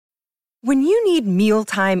When you need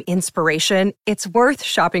mealtime inspiration, it's worth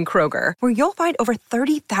shopping Kroger, where you'll find over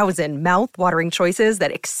 30,000 mouth-watering choices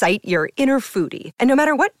that excite your inner foodie. And no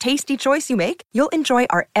matter what tasty choice you make, you'll enjoy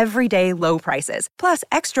our everyday low prices, plus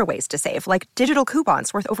extra ways to save, like digital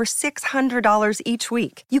coupons worth over $600 each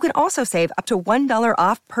week. You can also save up to $1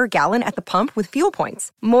 off per gallon at the pump with fuel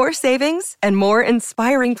points. More savings and more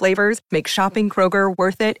inspiring flavors make shopping Kroger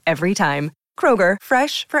worth it every time. Kroger,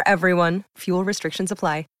 fresh for everyone. Fuel restrictions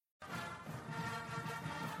apply.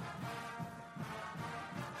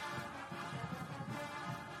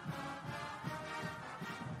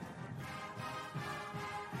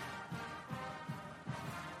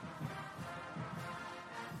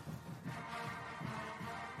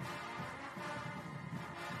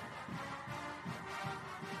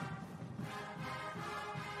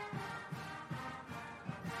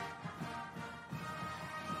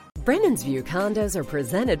 Brennan's View condos are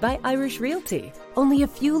presented by Irish Realty. Only a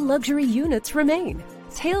few luxury units remain.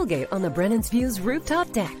 Tailgate on the Brennan's View's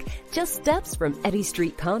rooftop deck, just steps from Eddy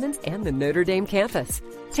Street Commons and the Notre Dame campus.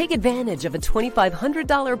 Take advantage of a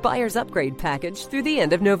 $2,500 buyer's upgrade package through the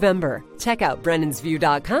end of November. Check out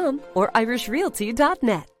Brennan'sView.com or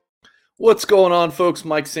IrishRealty.net. What's going on, folks?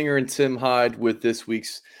 Mike Singer and Tim Hyde with this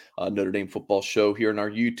week's Notre Dame football show here on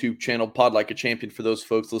our YouTube channel, Pod Like a Champion, for those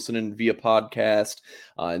folks listening via podcast.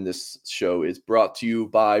 And this show is brought to you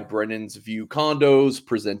by Brennan's View Condos,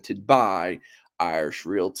 presented by Irish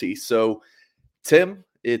Realty. So, Tim,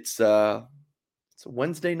 it's a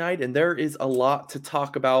Wednesday night, and there is a lot to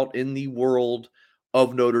talk about in the world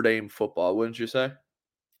of Notre Dame football, wouldn't you say?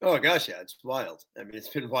 Oh, gosh, yeah, it's wild. I mean, it's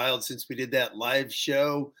been wild since we did that live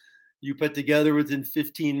show you put together within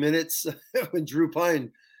 15 minutes when Drew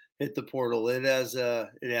Pine hit the portal. It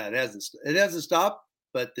hasn't stopped,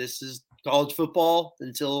 but this is college football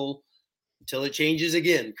until it changes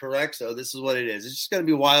again, correct? So this is what it is. It's just going to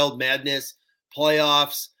be wild madness,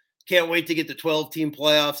 playoffs. Can't wait to get the 12-team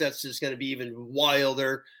playoffs. That's just going to be even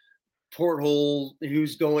wilder. Porthole,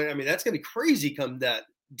 who's going? I mean, that's going to be crazy come that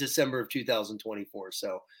December of 2024.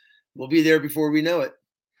 So we'll be there before we know it.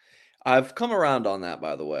 I've come around on that,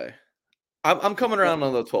 by the way. I'm coming around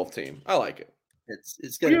on the 12th team. I like it.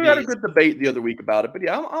 It's going to be. We had a good debate the other week about it, but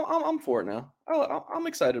yeah, I'm for it now. I'm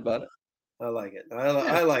excited about it. I like it.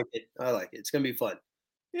 I like it. I like it. It's going to be fun.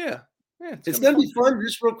 Yeah. It's going to be fun.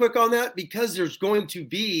 Just real quick on that, because there's going to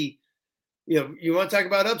be, you want to talk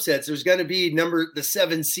about upsets. There's going to be the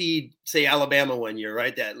 7 seed, say Alabama one year,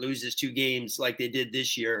 right? That loses 2 games like they did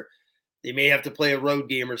this year. They may have to play a road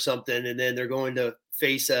game or something, and then they're going to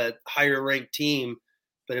face a higher ranked team.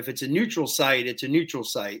 But if it's a neutral site, it's a neutral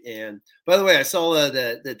site. And by the way, I saw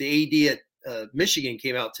that the AD at Michigan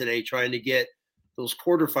came out today trying to get those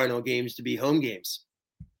quarterfinal games to be home games.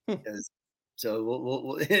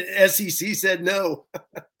 So SEC said no.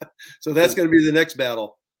 So that's going to be the next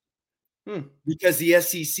battle. Because the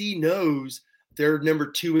SEC knows their number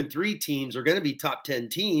 2 and 3 teams are going to be top 10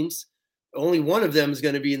 teams. Only one of them is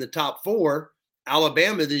going to be in the top 4.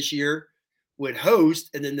 Alabama this year would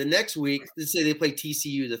host, and then the next week, let's say they play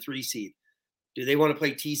TCU, the 3 seed. Do they want to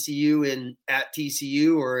play TCU at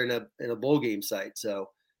TCU or in a bowl game site? So,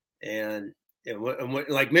 and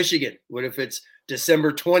like Michigan, what if it's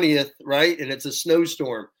December 20th, right? And it's a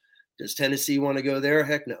snowstorm. Does Tennessee want to go there?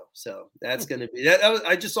 Heck no. So that's going to be that.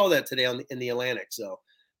 I just saw that today in the Atlantic. So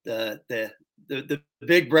the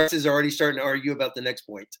big breasts are already starting to argue about the next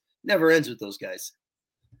point. Never ends with those guys.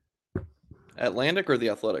 Atlantic or the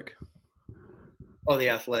Athletic? Oh, the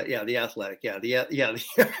Athletic. Yeah, the Athletic. Yeah,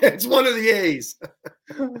 it's one of the A's.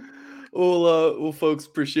 Well, folks,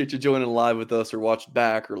 appreciate you joining live with us or watching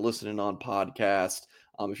back or listening on podcast.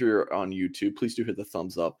 If you're on YouTube, please do hit the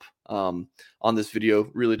thumbs up on this video.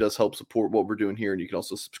 Really does help support what we're doing here. And you can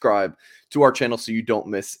also subscribe to our channel so you don't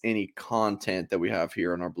miss any content that we have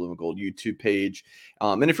here on our Blue and Gold YouTube page.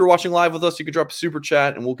 And if you're watching live with us, you can drop a super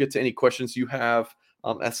chat and we'll get to any questions you have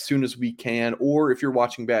as soon as we can. Or if you're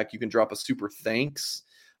watching back, you can drop a super thanks,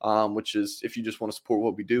 which is if you just want to support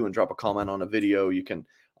what we do and drop a comment on a video, you can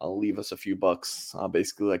leave us a few bucks,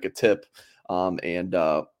 basically like a tip.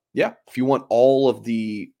 Yeah, if you want all of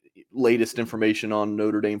the latest information on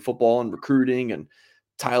Notre Dame football and recruiting, and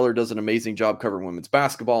Tyler does an amazing job covering women's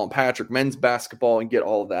basketball and Patrick men's basketball, and get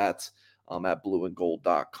all of that at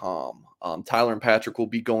blueandgold.com. Tyler and Patrick will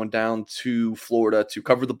be going down to Florida to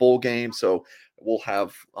cover the bowl game, so we'll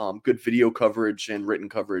have good video coverage and written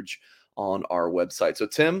coverage on our website. So,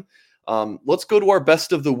 Tim, let's go to our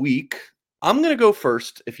best of the week. I'm going to go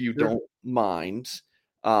first, if you don't mind.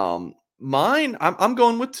 Mine, I'm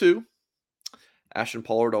going with 2. Ashton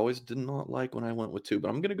Pollard always did not like when I went with 2, but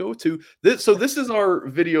I'm going to go with 2. This is our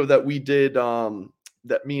video that we did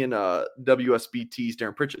that me and WSBT's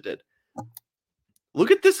Darren Pritchett did.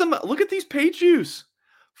 Look at this. Look at these page views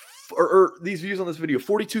or these views on this video,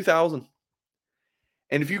 42,000.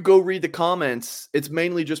 And if you go read the comments, it's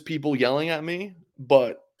mainly just people yelling at me,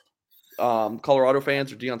 but Colorado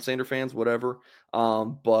fans or Deion Sanders fans, whatever.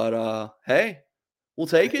 Hey, we'll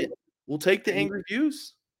take it. We'll take the angry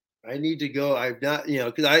views. I need to go. I've not,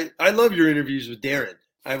 because I love your interviews with Darren.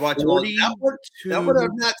 I watched all that one I've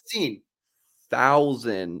not seen.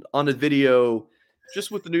 1,000 on a video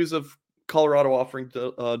just with the news of Colorado offering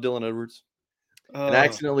to, Dylan Edwards. And I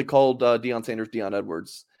accidentally called Deion Sanders Deion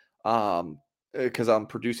Edwards because I'm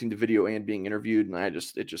producing the video and being interviewed, and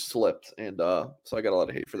it just slipped. And so I got a lot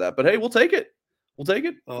of hate for that. But hey, we'll take it. We'll take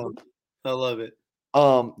it. Oh, I love it.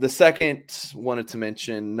 The second wanted to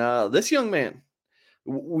mention this young man.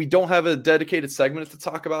 We don't have a dedicated segment to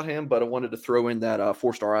talk about him, but I wanted to throw in that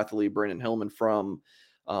 4-star athlete, Brandon Hillman from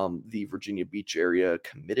the Virginia Beach area,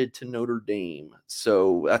 committed to Notre Dame.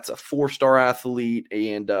 So that's a 4-star athlete,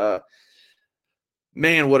 and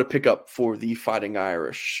man, what a pickup for the Fighting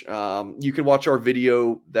Irish. You can watch our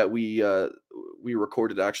video that we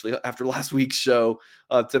recorded actually after last week's show.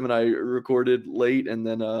 Tim and I recorded late and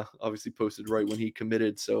then obviously posted right when he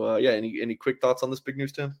committed. So yeah, any quick thoughts on this big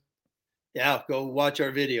news, Tim? Yeah, go watch our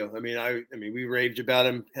video. I mean, we raved about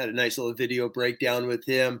him, had a nice little video breakdown with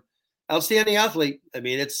him. Outstanding athlete. I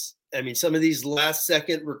mean, some of these last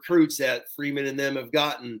second recruits that Freeman and them have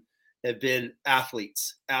gotten have been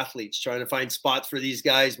athletes trying to find spots for these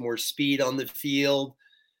guys, more speed on the field,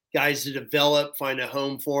 guys to develop, find a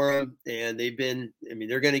home for them. And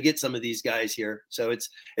they're going to get some of these guys here. So it's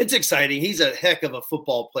exciting. He's a heck of a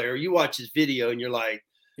football player. You watch his video and you're like,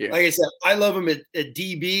 yeah. Like I said, I love him at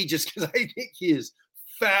DB just because I think he is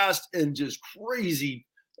fast and just crazy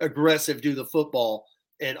aggressive to the football.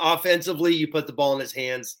 And offensively, you put the ball in his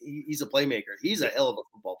hands. He's a playmaker. He's a hell of a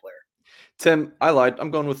football player. Tim, I lied. I'm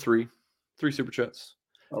going with three super chats.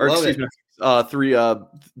 Three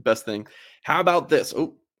best thing. How about this? We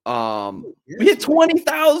hit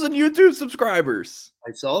 20,000 YouTube subscribers.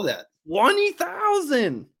 I saw that.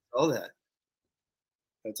 20,000. Saw that.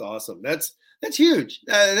 That's awesome. That's huge.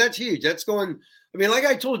 That's huge. That's going. I mean, like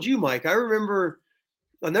I told you, Mike. I remember.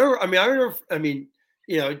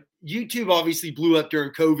 YouTube obviously blew up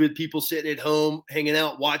during COVID. People sitting at home, hanging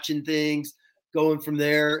out, watching things, going from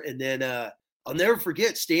there. And then I'll never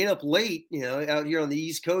forget staying up late, out here on the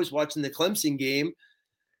East Coast, watching the Clemson game,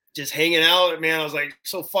 just hanging out. Man, I was like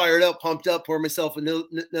so fired up, pumped up, poured myself another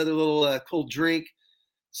little cold drink,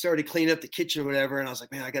 started cleaning up the kitchen or whatever. And I was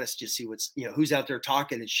like, man, I got to just see who's out there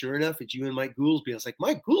talking. And sure enough, it's you and Mike Goolsby. I was like,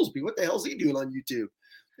 Mike Goolsby, what the hell is he doing on YouTube?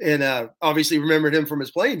 And obviously remembered him from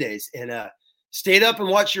his playing days. And stayed up and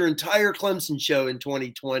watched your entire Clemson show in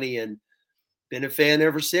 2020 and been a fan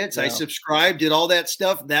ever since. Yeah. I subscribed, did all that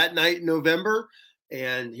stuff that night in November.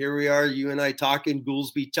 And here we are, you and I talking,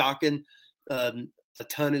 Goolsby talking a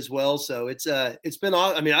ton as well. So it's been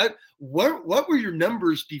awesome. I mean, what were your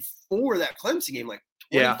numbers before that Clemson game? Like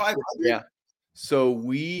 2,500? Yeah. So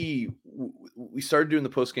we started doing the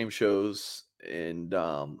post-game shows and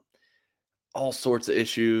all sorts of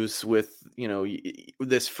issues with,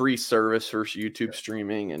 this free service for YouTube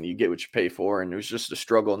streaming, and you get what you pay for. And it was just a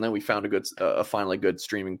struggle. And then we found a finally good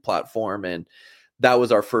streaming platform. And that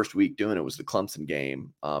was our first week doing it, was the Clemson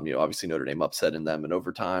game. Obviously Notre Dame upsetting them in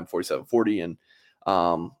overtime, 47-40.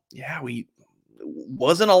 And we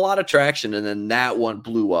wasn't a lot of traction. And then that one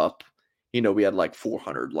blew up. We had like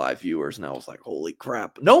 400 live viewers, and I was like, holy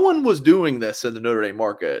crap. No one was doing this in the Notre Dame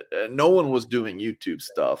market. No one was doing YouTube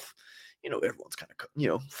stuff. Everyone's kind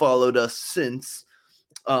of, followed us since.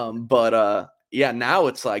 Now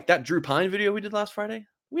it's like that Drew Pine video we did last Friday.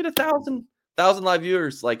 We had 1,000 live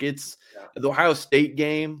viewers. Like it's the Ohio State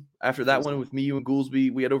game. After that one with me, you and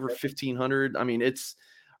Goolsby, we had over 1,500. I mean,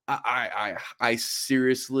 I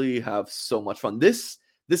seriously have so much fun. This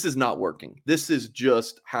is not working. This is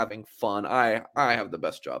just having fun. I have the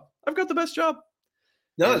best job. I've got the best job.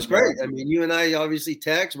 No, it's great. I mean, you and I obviously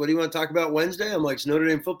text. What do you want to talk about Wednesday? I'm like, it's Notre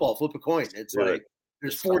Dame football. Flip a coin. It's right. Like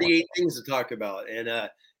there's 48 things to talk about, and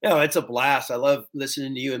it's a blast. I love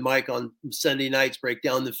listening to you and Mike on Sunday nights break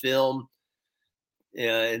down the film,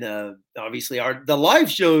 and obviously the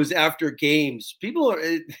live shows after games.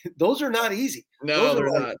 Those are not easy. No,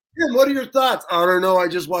 they're not. Tim, what are your thoughts? I don't know. I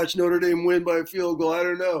just watched Notre Dame win by a field goal. I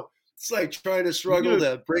don't know. It's like trying to struggle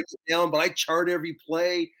to break it down, but I chart every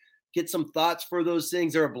play. Get some thoughts for those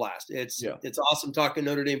things. They're a blast. It's awesome talking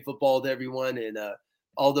Notre Dame football to everyone, and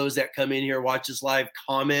all those that come in here, watch us live,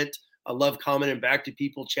 comment. I love commenting back to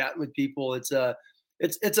people, chatting with people. It's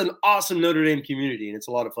an awesome Notre Dame community, and it's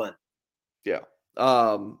a lot of fun. Yeah.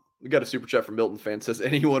 We got a super chat from Milton fan. Says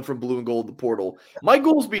anyone from Blue and Gold the portal. Mike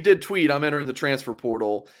Goolsby did tweet, "I'm entering the transfer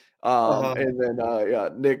portal." And then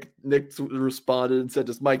Nick responded and said,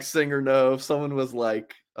 "Does Mike Singer know?" Someone was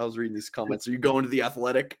like, I was reading these comments, "Are you going to the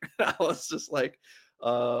Athletic?" I was just like,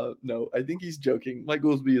 no, I think he's joking. Mike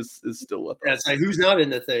Goolsby is still with us. It's like, who's not in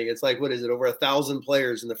the thing? It's like, what is it? Over 1,000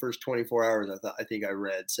 players in the first 24 hours. I think I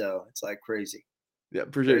read. So it's like crazy. Yeah,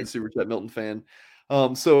 appreciate the super chat, Milton fan.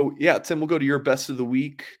 So yeah, Tim, we'll go to your best of the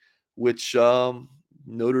week, which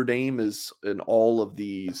Notre Dame is in all of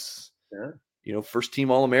these. Yeah. First team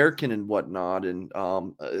All-American and whatnot. And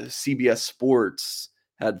CBS Sports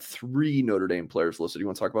had 3 Notre Dame players listed. You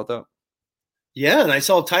want to talk about that? Yeah, and I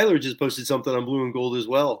saw Tyler just posted something on Blue and Gold as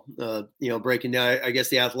well. Breaking down, I guess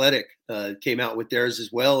the Athletic came out with theirs as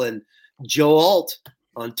well. And Joe Alt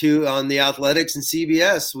on the Athletics and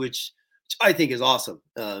CBS, which I think is awesome.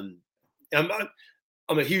 I'm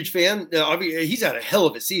a huge fan. He's had a hell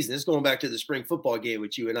of a season. This is going back to the spring football game,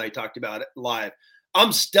 which you and I talked about live.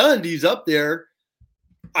 I'm stunned he's up there.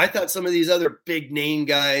 I thought some of these other big name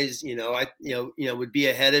guys, would be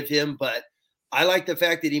ahead of him, but I like the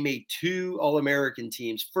fact that he made 2 All-American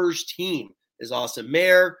teams. First team is awesome.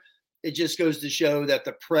 Mayer, it just goes to show that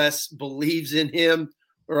the press believes in him.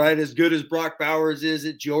 All right, as good as Brock Bowers is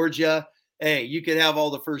at Georgia, hey, you can have all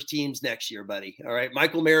the first teams next year, buddy. All right,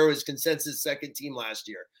 Michael Mayer was consensus second team last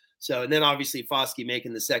year. So, and then obviously Foskey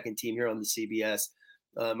making the second team here on the CBS.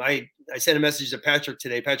 I sent a message to Patrick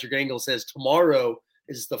today. Patrick Engel says tomorrow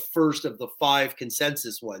is the first of the 5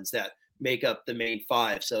 consensus ones that make up the main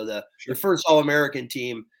 5. So the first All-American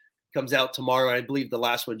team comes out tomorrow. I believe the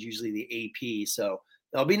last one's usually the AP. So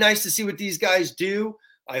it'll be nice to see what these guys do.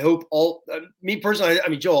 I hope me personally,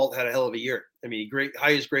 Joe Alt had a hell of a year. Great,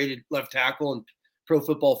 highest graded left tackle and Pro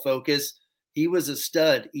Football Focus. He was a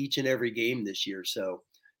stud each and every game this year. So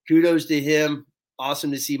kudos to him.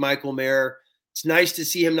 Awesome to see Michael Mayer. It's nice to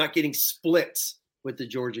see him not getting splits with the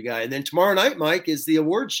Georgia guy. And then tomorrow night, Mike, is the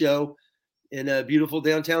award show in beautiful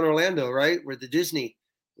downtown Orlando, right? Where they do the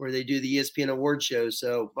ESPN award shows.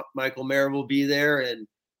 So Michael Mayer will be there. And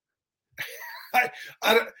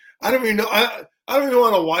I don't even know. I don't even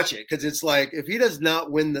want to watch it because it's like, if he does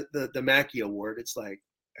not win the Mackey Award, it's like,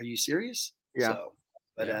 are you serious? Yeah. So,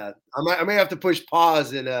 but I may have to push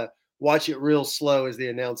pause and watch it real slow as they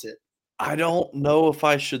announce it. I don't know if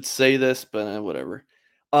I should say this, but whatever.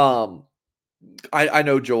 I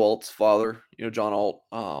know Joe Alt's father, John Alt,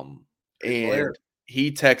 and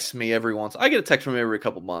he texts me every once. I get a text from him every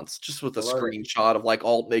couple months, just with a screenshot of like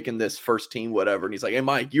Alt making this first team, whatever. And he's like, "Hey,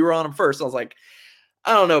 Mike, you were on him first." I was like,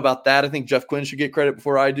 "I don't know about that. I think Jeff Quinn should get credit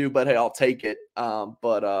before I do, but hey, I'll take it." I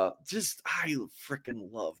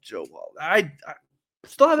freaking love Joe Alt. I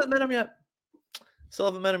still haven't met him yet,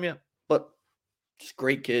 but just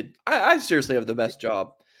great kid. I seriously have the best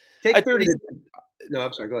job. Take 30. No,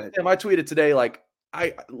 I'm sorry. Go ahead. I tweeted today,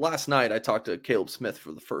 last night I talked to Caleb Smith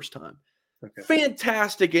for the first time. Okay.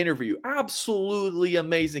 Fantastic interview. Absolutely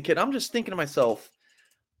amazing kid. I'm just thinking to myself,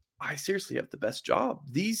 I seriously have the best job.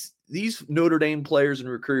 These Notre Dame players and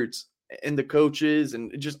recruits and the coaches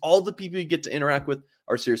and just all the people you get to interact with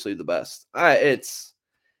are seriously the best. It's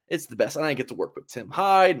the best. And I get to work with Tim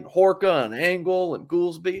Hyde and Horka and Angle and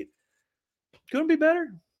Goolsby. Couldn't be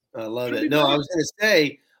better. I love it. No, I was going to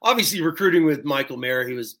say, obviously recruiting with Michael Mayer,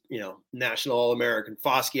 he was, national All-American.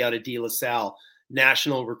 Foskey out of De La Salle,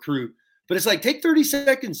 national recruit. But it's like, take 30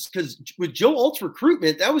 seconds, because with Joe Alt's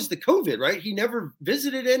recruitment, that was the COVID, right? He never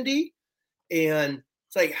visited ND. And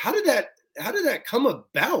it's like, how did that come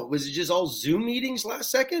about? Was it just all Zoom meetings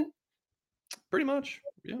last second? Pretty much.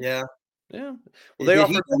 Yeah. Well, they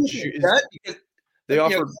offered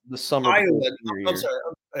the summer. I'm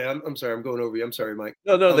sorry. I'm going over you. I'm sorry, Mike.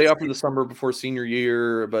 No, they offered the summer before senior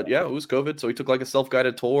year, but yeah, it was COVID. So he took like a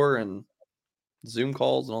self-guided tour and Zoom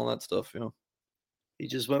calls and all that stuff. He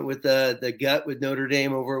just went with the gut with Notre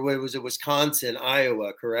Dame over, what was it, Wisconsin,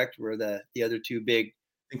 Iowa, correct? Were the other two big. I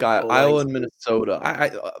think Iowa and Minnesota.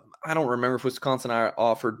 I don't remember if Wisconsin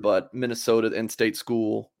offered, but Minnesota in-state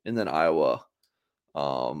school, and then Iowa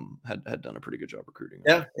had done a pretty good job recruiting.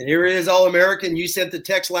 Yeah, and here it is, All-American. You sent the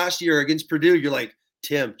text last year against Purdue. You're like,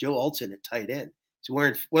 Tim, Joe Alt's at tight end. He's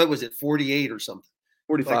wearing, what was it, 48 or something?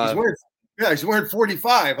 45. He's wearing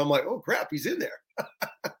 45. I'm like, oh, crap, he's in there.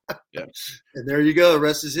 Yeah. And there you go. The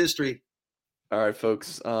rest is history. All right,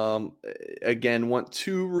 folks. Again, want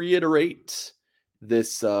to reiterate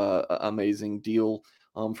this amazing deal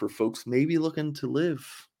for folks maybe looking to live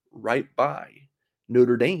right by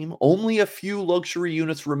Notre Dame. Only a few luxury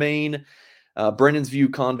units remain. Brennan's View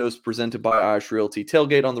Condos presented by Irish Realty.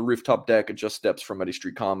 Tailgate on the rooftop deck at just steps from Eddy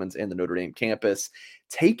Street Commons and the Notre Dame campus.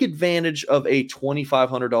 Take advantage of a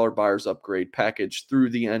 $2,500 buyer's upgrade package through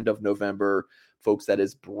the end of November. Folks, that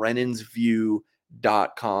is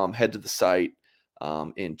brennansview.com. Head to the site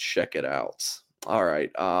and check it out. All right.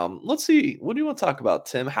 Let's see. What do you want to talk about,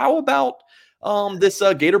 Tim? How about this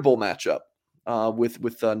Gator Bowl matchup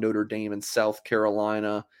with Notre Dame and South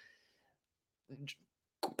Carolina?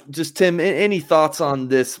 Just, Tim, any thoughts on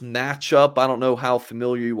this matchup? I don't know how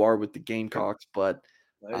familiar you are with the Gamecocks, but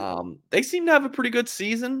they seem to have a pretty good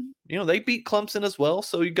season. They beat Clemson as well.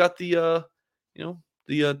 So you got the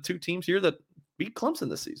two teams here that beat Clemson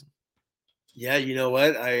this season. Yeah, you know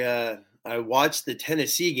what? I watched the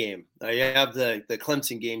Tennessee game. I have the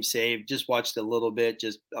Clemson game saved. Just watched a little bit.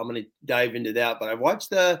 I'm going to dive into that. But I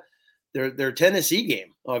watched their Tennessee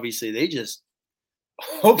game. Obviously, they just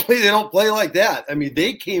hopefully they don't play like that. I mean,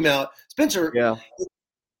 they came out. Spencer. Yeah.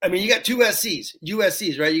 I mean, you got two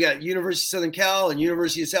USCs, right? You got University of Southern Cal and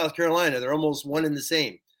University of South Carolina. They're almost one and the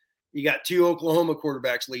same. You got two Oklahoma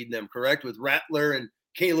quarterbacks leading them, correct? With Rattler and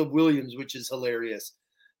Caleb Williams, which is hilarious.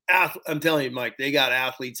 I'm telling you, Mike, they got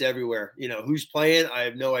athletes everywhere. Who's playing? I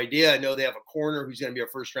have no idea. I know they have a corner who's going to be a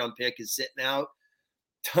first-round pick is sitting out.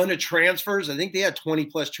 Ton of transfers. I think they had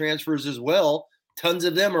 20-plus transfers as well. Tons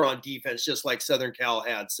of them are on defense, just like Southern Cal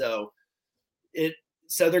had. So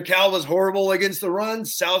Southern Cal was horrible against the run.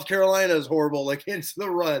 South Carolina is horrible against the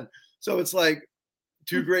run. So it's like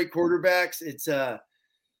two great quarterbacks. It's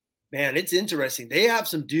it's interesting. They have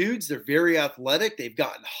some dudes. They're very athletic. They've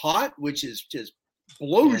gotten hot, which is just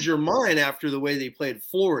blows your mind after the way they played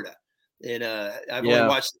Florida. And I've only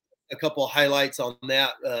watched a couple of highlights on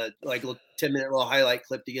that, like a 10-minute little highlight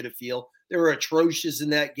clip to get a feel. They were atrocious in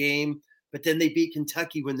that game, but then they beat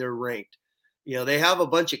Kentucky when they're ranked. They have a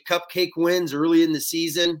bunch of cupcake wins early in the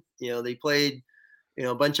season. They played,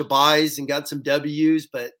 a bunch of byes and got some W's,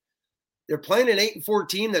 but they're playing an 8-4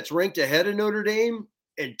 team that's ranked ahead of Notre Dame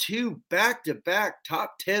and two back-to-back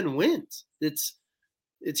top 10 wins.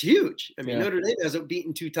 It's huge. I mean, Notre Dame hasn't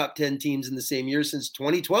beaten two top 10 teams in the same year since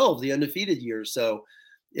 2012, the undefeated year. So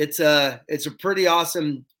it's a pretty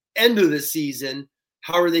awesome end of the season.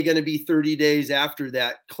 How are they going to be 30 days after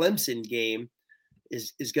that Clemson game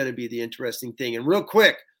is going to be the interesting thing. And real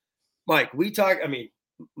quick, Mike, we talk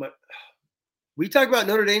about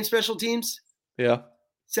Notre Dame special teams. Yeah.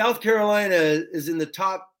 South Carolina is in the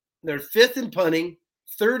top. They're fifth in punting,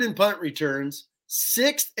 third in punt returns,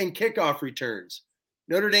 sixth in kickoff returns.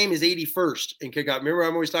 Notre Dame is 81st in kickoff. Remember,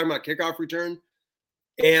 I'm always talking about kickoff return.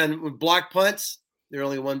 And with block punts, they're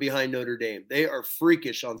only one behind Notre Dame. They are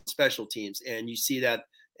freakish on special teams, and you see that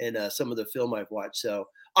in some of the film I've watched. So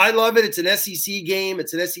I love it. It's an SEC game.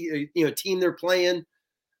 It's an SEC team they're playing.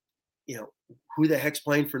 Who the heck's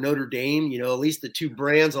playing for Notre Dame? At least the two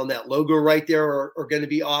brands on that logo right there are going to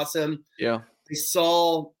be awesome. Yeah. I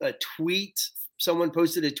saw a tweet. Someone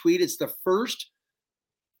posted a tweet. It's the first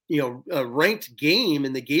ranked game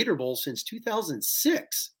in the Gator Bowl since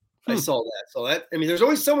 2006. I saw that. So there's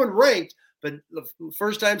always someone ranked, but the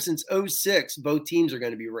first time since 2006, both teams are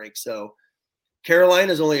going to be ranked. So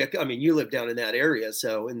Carolina's only, you live down in that area.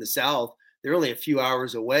 So in the South, they're only a few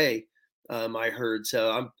hours away. I heard.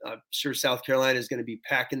 So I'm sure South Carolina is going to be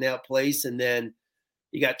packing that place. And then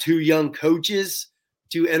you got two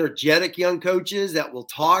energetic young coaches that will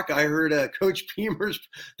talk. I heard Coach Beamer,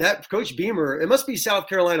 it must be South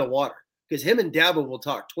Carolina water, because him and Dabo will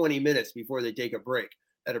talk 20 minutes before they take a break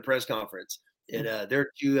at a press conference. And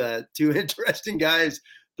they're two interesting guys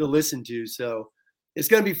to listen to. So it's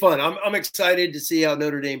going to be fun. I'm excited to see how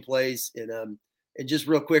Notre Dame plays. And just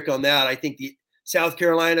real quick on that, I think the South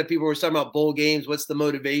Carolina, people were talking about bowl games. What's the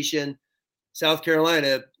motivation? South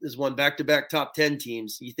Carolina has won back-to-back top 10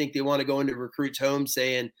 teams. You think they want to go into recruits' homes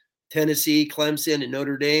saying Tennessee, Clemson, and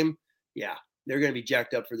Notre Dame? Yeah, they're going to be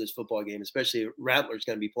jacked up for this football game, especially Rattler's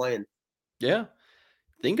going to be playing. Yeah.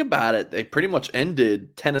 Think about it. They pretty much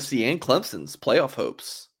ended Tennessee and Clemson's playoff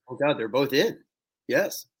hopes. Oh, God, they're both in.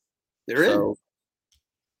 Yes, they're in.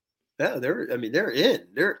 Yeah, they're in.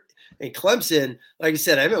 And Clemson, like I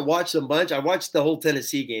said, I haven't watched them a bunch. I watched the whole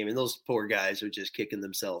Tennessee game, and those poor guys are just kicking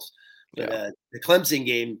themselves. But the Clemson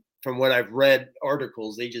game, from what I've read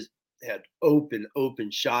articles, they just had open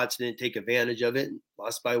shots, didn't take advantage of it, and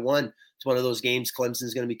lost by one. It's one of those games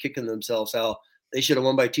Clemson's going to be kicking themselves out. They should have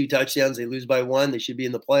won by 2 touchdowns. They lose by 1. They should be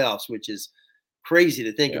in the playoffs, which is crazy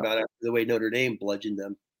to think about after the way Notre Dame bludgeoned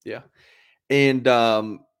them. Yeah. And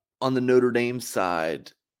on the Notre Dame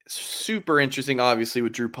side, super interesting, obviously,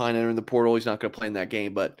 with Drew Pine entering the portal. He's not going to play in that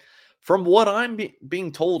game. But from what I'm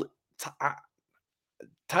being told,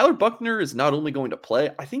 Tyler Buchner is not only going to play,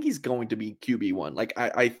 I think he's going to be QB1. Like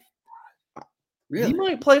Really? He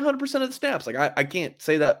might play 100% of the snaps. Like I can't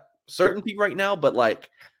say that certainty right now, but like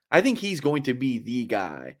I think he's going to be the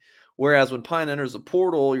guy. Whereas when Pine enters the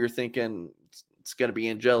portal, you're thinking it's going to be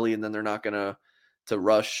Angeli, and then they're not going to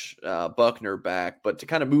rush Buchner back. But to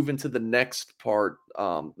kind of move into the next part,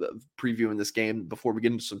 previewing this game before we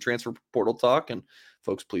get into some transfer portal talk, and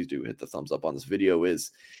folks, please do hit the thumbs up on this video,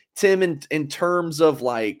 is Tim, in terms of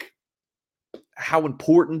like how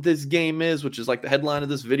important this game is, which is like the headline of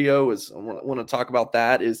this video, is I want to talk about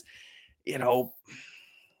that, is, you know,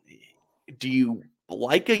 do you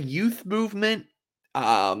like a youth movement?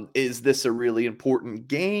 Is this a really important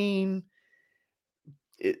game?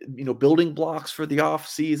 Building blocks for the off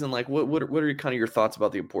season. Like what are kind of your thoughts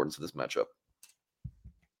about the importance of this matchup?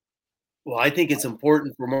 Well, I think it's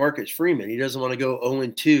important for Marcus Freeman. He doesn't want to go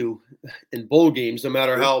 0-2 in bowl games, no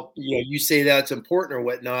matter how you say that's important or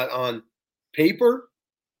whatnot. On paper,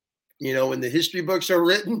 when the history books are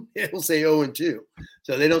written, it'll say 0-2.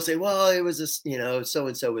 So they don't say, well, it was so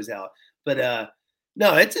and so was out. But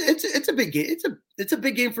no, it's a big game. It's a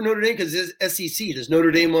big game for Notre Dame because it's SEC. Does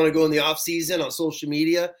Notre Dame want to go in the offseason on social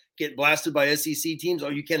media, get blasted by SEC teams? Oh,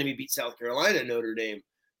 you can't even beat South Carolina, Notre Dame.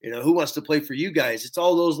 Who wants to play for you guys? It's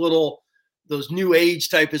all those new age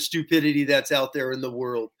type of stupidity that's out there in the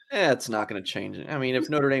world. It's not going to change it. I mean, if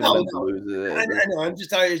Notre Dame loses, I know.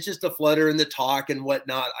 It's just a flutter in the talk and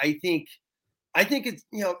whatnot. I think it's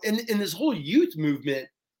in this whole youth movement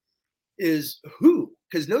is who.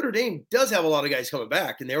 Because Notre Dame does have a lot of guys coming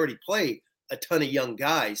back, and they already play a ton of young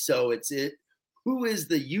guys. So who is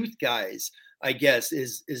the youth guys, I guess,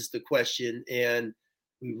 is the question. And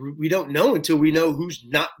we don't know until we know who's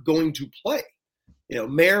not going to play.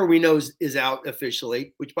 Mayer, we know is out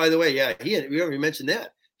officially, which, by the way, we already mentioned that.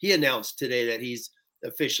 He announced today that he's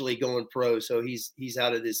officially going pro, so he's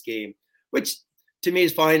out of this game, which to me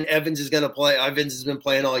is fine. Evans is going to play. Evans has been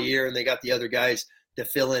playing all year, and they got the other guys to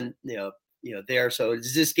fill in, there. So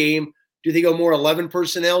is this game, do they go more 11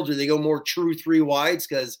 personnel? Do they go more true 3 wides?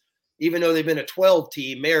 Because even though they've been a 12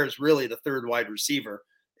 team, Mayer is really the third wide receiver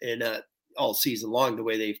in all season long, the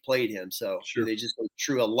way they've played him. So do they just go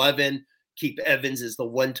true 11, keep Evans as the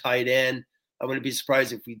one tight end? I wouldn't be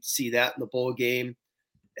surprised if we see that in the bowl game.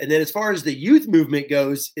 And then as far as the youth movement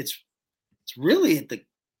goes, it's really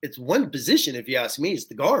it's one position, if you ask me, it's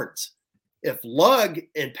the guards. If Lugg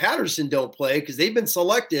and Patterson don't play, because they've been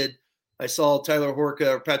selected, I saw Tyler Horka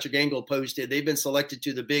or Patrick Angle posted, they've been selected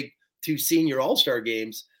to the big 2 senior all-star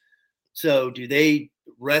games. So do they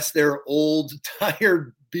rest their old,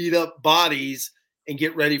 tired, beat-up bodies and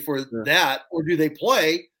get ready for that? Or do they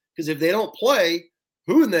play? Because if they don't play,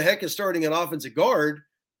 who in the heck is starting an offensive guard?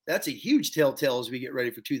 That's a huge telltale as we get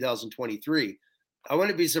ready for 2023. I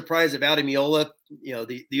wouldn't be surprised if Ademiola,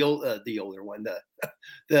 the older one,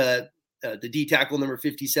 the D tackle number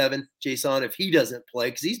 57, Jason, if he doesn't play,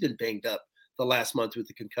 because he's been banged up the last month with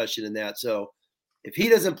the concussion and that. So if he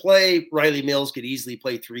doesn't play, Riley Mills could easily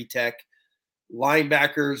play 3 tech.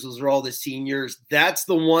 Linebackers, those are all the seniors. That's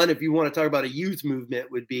the one, if you want to talk about a youth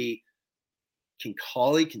movement, would be,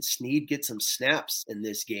 can Snead get some snaps in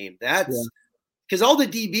this game? That's because all the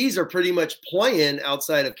DBs are pretty much playing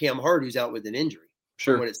outside of Cam Hart, who's out with an injury.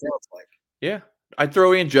 Sure. What it sounds like. Yeah. I'd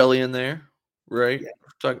throw Angeli in there, right?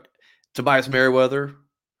 Yeah. Tobias Merriweather.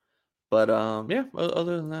 But,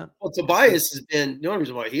 other than that. Well, Tobias has been – the only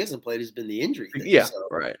reason why he hasn't played has been the injury thing. Yeah, so,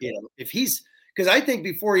 right. If he's – because I think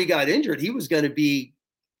before he got injured, he was going to be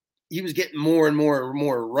 – he was getting more and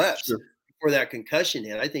more reps before that concussion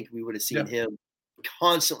hit. I think we would have seen him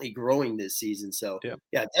constantly growing this season. So,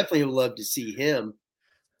 definitely would love to see him.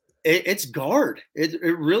 It's guard. It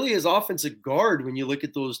really is offensive guard when you look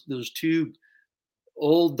at those 2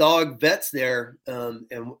 old dog vets there.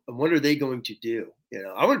 And what are they going to do?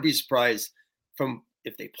 I wouldn't be surprised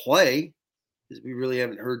if they play, because we really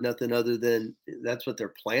haven't heard nothing other than that's what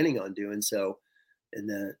they're planning on doing. So,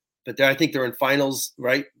 but I think they're in finals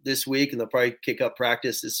right this week, and they'll probably kick up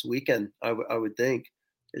practice this weekend. I would think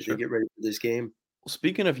as they get ready for this game. Well,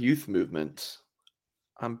 speaking of youth movement,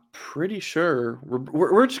 I'm pretty sure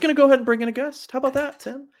we're just going to go ahead and bring in a guest. How about that,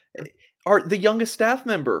 Tim? The youngest staff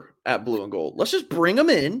member at Blue and Gold. Let's just bring him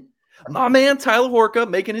in. My man Tyler Horka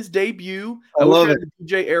making his debut. I love it.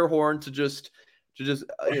 DJ Airhorn to just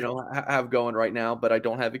have going right now, but I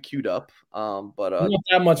don't have it queued up. Not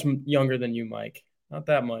that much younger than you, Mike. Not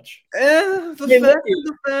that much.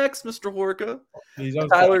 The facts, Mr. Horka.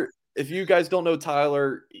 Tyler. If you guys don't know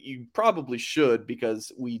Tyler, you probably should, because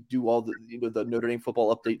we do all the Notre Dame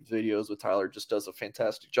football update videos with Tyler. Just does a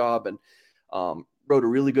fantastic job, and wrote a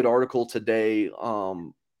really good article today.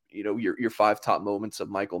 your 5 top moments of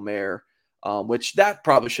Michael Mayer, which that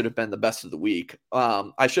probably should have been the best of the week.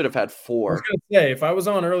 I should have had 4. I was going to say, if I was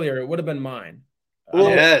on earlier, it would have been mine. Well,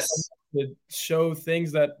 yes. To show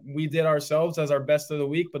things that we did ourselves as our best of the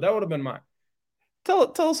week, but that would have been mine.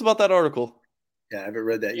 Tell us about that article. Yeah, I haven't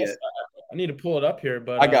read that yet. I need to pull it up here,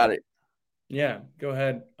 but I got it. Yeah, go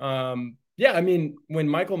ahead. Yeah, I mean, when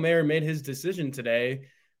Michael Mayer made his decision today,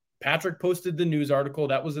 Patrick posted the news article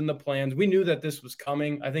that was in the plans. We knew that this was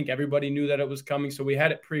coming. I think everybody knew that it was coming, so we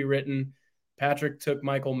had it pre-written. Patrick took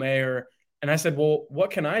Michael Mayer, and I said, well,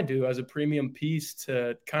 what can I do as a premium piece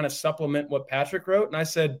to kind of supplement what Patrick wrote? And I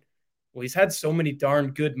said, well, he's had so many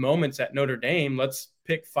darn good moments at Notre Dame. Let's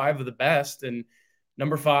pick 5 of the best. And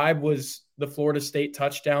number 5 was the Florida State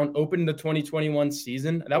touchdown, opened the 2021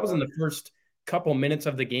 season. That was in the first couple minutes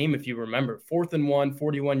of the game, if you remember. 4th and 1,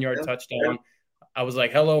 41-yard touchdown. I was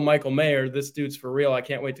like, hello, Michael Mayer. This dude's for real. I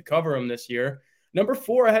can't wait to cover him this year. Number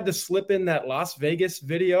 4, I had to slip in that Las Vegas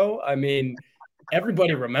video. I mean,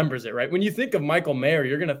 everybody remembers it, right? When you think of Michael Mayer,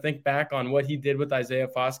 you're going to think back on what he did with Isaiah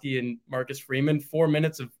Foskey and Marcus Freeman. 4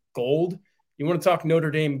 minutes of gold. You want to talk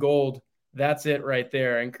Notre Dame gold, that's it right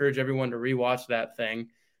there. I encourage everyone to rewatch that thing.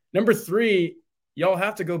 Number 3, y'all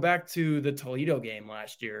have to go back to the Toledo game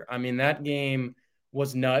last year. I mean, that game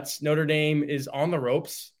was nuts. Notre Dame is on the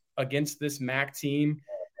ropes against this MAC team.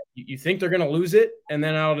 You think they're going to lose it, and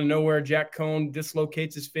then out of nowhere, Jack Cohn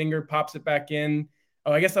dislocates his finger, pops it back in.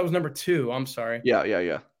 Oh, I guess that was number 2. I'm sorry.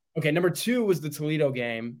 Yeah. Okay, number 2 was the Toledo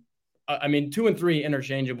game. I mean, 2 and 3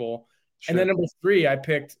 interchangeable. Sure. And then number 3, I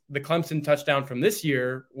picked the Clemson touchdown from this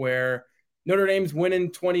year where Notre Dame's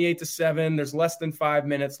winning 28-7. There's less than 5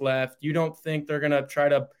 minutes left. You don't think they're going to try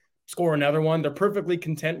to score another one. They're perfectly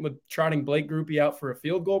content with trotting Blake Grupe out for a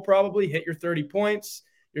field goal probably. Hit your 30 points.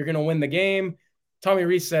 You're going to win the game. Tommy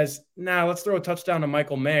Rees says, nah, let's throw a touchdown to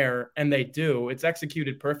Michael Mayer, and they do. It's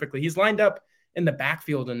executed perfectly. He's lined up in the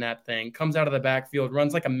backfield in that thing, comes out of the backfield,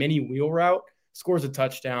 runs like a mini wheel route, scores a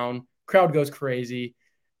touchdown. Crowd goes crazy.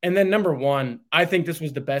 And then number 1, I think this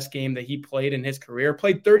was the best game that he played in his career.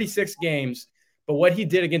 Played 36 games, but what he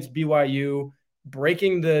did against BYU,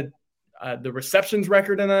 breaking the receptions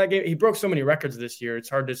record in that game. He broke so many records this year. It's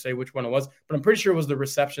hard to say which one it was, but I'm pretty sure it was the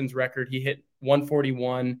receptions record. He hit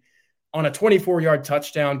 141 on a 24-yard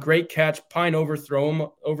touchdown. Great catch. Pine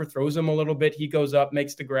overthrows him a little bit. He goes up,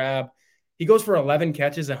 makes the grab. He goes for 11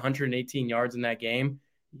 catches, 118 yards in that game.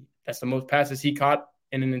 That's the most passes he caught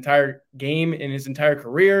in an entire game in his entire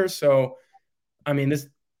career. So, I mean,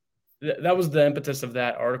 that was the impetus of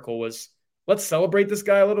that article was let's celebrate this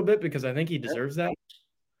guy a little bit because I think he deserves that.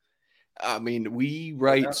 I mean, we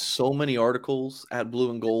write so many articles at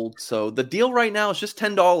Blue and Gold. So the deal right now is just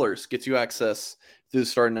 $10 gets you access through the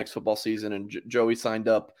start of next football season. And Joey signed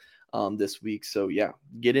up this week. So yeah,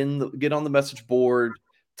 get on the message board,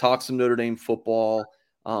 talk some Notre Dame football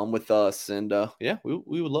with us. And yeah,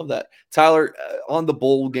 we would love that. Tyler, on the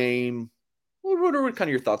bowl game, what are kind of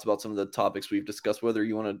your thoughts about some of the topics we've discussed, whether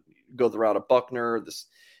you want to go the route of Buckner, this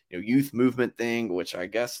youth movement thing, which I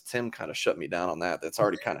guess Tim kind of shut me down on that. That's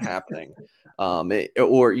already kind of happening.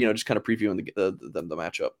 Or just kind of previewing the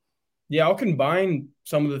matchup. Yeah, I'll combine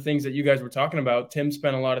some of the things that you guys were talking about. Tim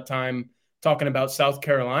spent a lot of time talking about South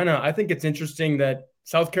Carolina. I think it's interesting that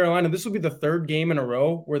South Carolina, this will be the 3rd game in a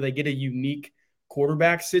row where they get a unique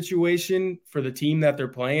quarterback situation for the team that they're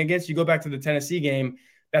playing against. You go back to the Tennessee game,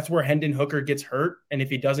 that's where Hendon Hooker gets hurt. And if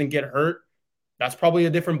he doesn't get hurt, that's probably a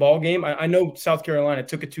different ball game. I know South Carolina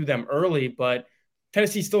took it to them early, but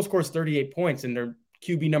Tennessee still scores 38 points and they're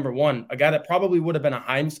QB number 1, a guy that probably would have been a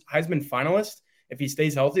Heisman finalist if he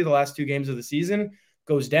stays healthy the last 2 games of the season,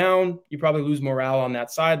 goes down. You probably lose morale on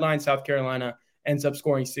that sideline. South Carolina ends up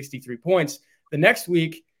scoring 63 points. The next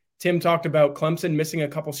week, Tim talked about Clemson missing a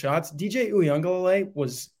couple shots. DJ Uiagalelei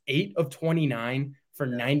was 8 of 29 for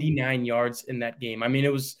 99 yards in that game. I mean,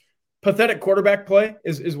 it was pathetic quarterback play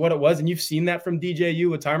is what it was. And you've seen that from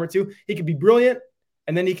DJU a time or two. He could be brilliant,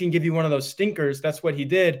 and then he can give you one of those stinkers. That's what he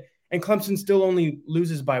did. And Clemson still only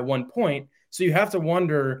loses by 1 point. So you have to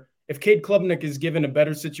wonder if Cade Klubnik is given a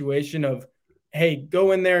better situation of, hey,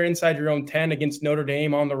 go in there inside your own 10 against Notre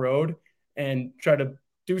Dame on the road and try to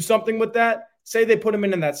do something with that. Say they put him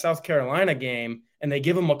in that South Carolina game and they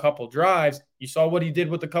give him a couple drives. You saw what he did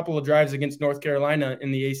with a couple of drives against North Carolina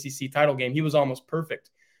in the ACC title game. He was almost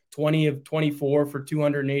perfect. 20 of 24 for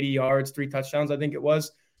 280 yards, 3 touchdowns, I think it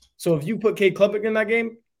was. So if you put Cade Klubnik in that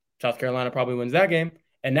game, South Carolina probably wins that game.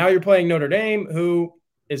 And now you're playing Notre Dame, who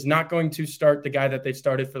is not going to start the guy that they've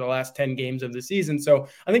started for the last 10 games of the season. So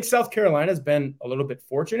I think South Carolina has been a little bit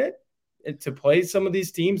fortunate to play some of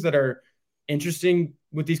these teams that are interesting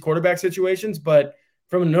with these quarterback situations. But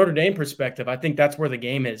from a Notre Dame perspective, I think that's where the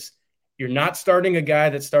game is. You're not starting a guy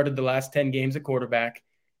that started the last 10 games at quarterback,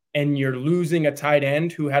 and you're losing a tight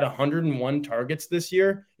end who had 101 targets this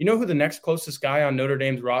year. You know who the next closest guy on Notre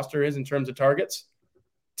Dame's roster is in terms of targets?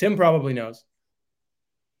 Tim probably knows.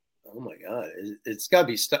 Oh, my God. It's got to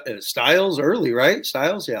be Styles early, right?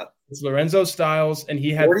 Styles, yeah. It's Lorenzo Styles, and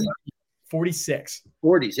he had 46.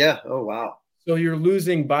 40s, yeah. Oh, wow. So you're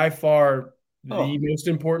losing by far the most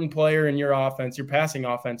important player in your offense, your passing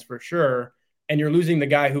offense for sure, and you're losing the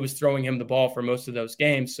guy who was throwing him the ball for most of those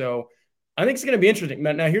games. So I think it's going to be interesting.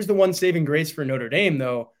 Now, here's the one saving grace for Notre Dame,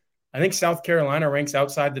 though. I think South Carolina ranks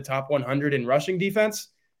outside the top 100 in rushing defense.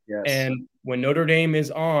 Yes. And when Notre Dame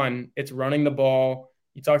is on, it's running the ball.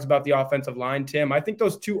 You talked about the offensive line, Tim. I think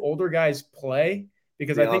those two older guys play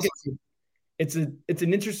because I think it's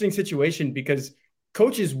an interesting situation because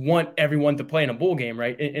coaches want everyone to play in a bowl game,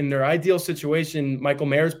 right? In their ideal situation, Michael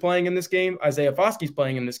Mayer's playing in this game, Isaiah Foskey's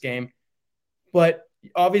playing in this game. But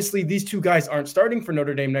obviously, these two guys aren't starting for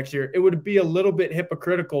Notre Dame next year. It would be a little bit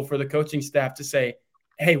hypocritical for the coaching staff to say,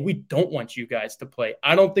 hey, we don't want you guys to play.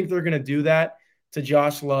 I don't think they're going to do that to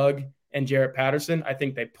Josh Lugg and Jarrett Patterson. I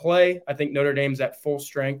think they play. I think Notre Dame's at full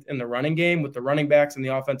strength in the running game with the running backs and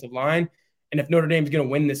the offensive line. And if Notre Dame's going to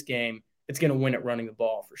win this game, it's going to win at running the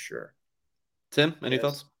ball for sure. Tim, any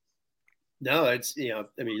thoughts? No, it's, you're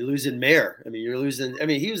losing Mayer. You're losing,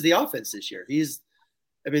 he was the offense this year.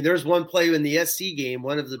 There's one play in the SC game,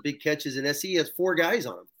 one of the big catches in SC, he has 4 guys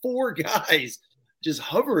on him, 4 guys just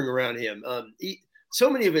hovering around him. So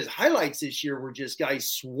many of his highlights this year were just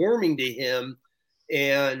guys swarming to him,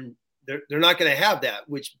 and they're not going to have that,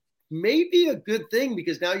 which may be a good thing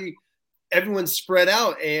because now everyone's spread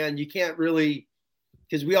out and you can't really,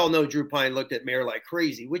 because we all know Drew Pine looked at Mayer like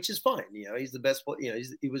crazy, which is fine. He's the best player.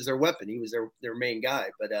 He was their weapon. He was their main guy.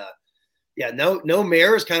 But no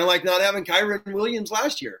Mayer is kind of like not having Kyron Williams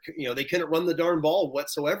last year. They couldn't run the darn ball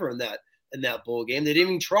whatsoever in that bowl game. They didn't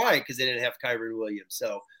even try because they didn't have Kyron Williams.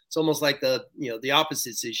 So it's almost like the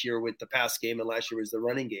opposites this year with the pass game, and last year was the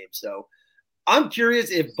running game. So I'm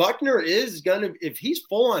curious if Buckner if he's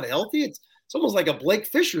full on healthy, it's almost like a Blake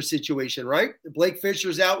Fisher situation, right? Blake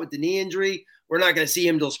Fisher's out with the knee injury. We're not going to see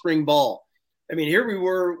him till spring ball. Here we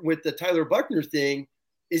were with the Tyler Buckner thing.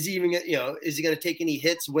 Is he even, is he going to take any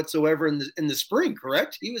hits whatsoever in the spring?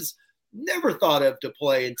 Correct. He was never thought of to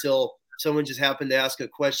play until someone just happened to ask a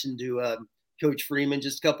question to Coach Freeman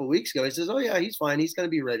just a couple of weeks ago. He says, "Oh yeah, he's fine. He's going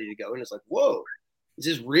to be ready to go." And it's like, whoa, is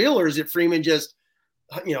this real or is it Freeman just,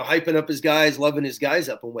 hyping up his guys, loving his guys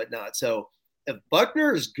up and whatnot? So if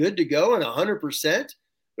Buckner is good to go and 100%,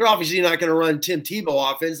 they're obviously not going to run Tim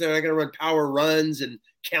Tebow offense. They're not going to run power runs and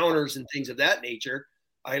counters and things of that nature.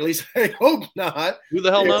 At least I hope not. Who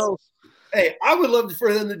the hell knows? Hey, I would love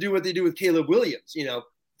for them to do what they do with Caleb Williams,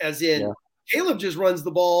 as in Caleb just runs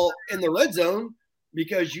the ball in the red zone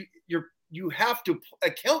because you have to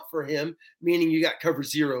account for him, meaning you got cover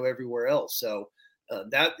 0 everywhere else. So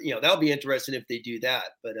that'll be interesting if they do that.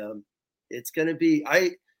 But it's going to be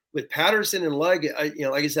with Patterson and Lugg.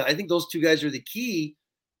 Like I said, I think those two guys are the key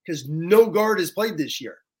because no guard has played this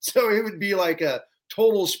year. So it would be like a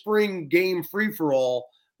total spring game free for all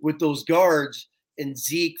with those guards and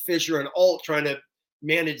Zeke, Fisher, and Alt trying to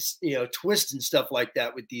manage, twist and stuff like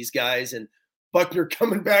that with these guys, and Buckner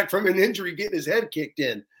coming back from an injury, getting his head kicked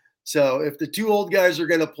in. So if the two old guys are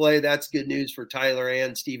going to play, that's good news for Tyler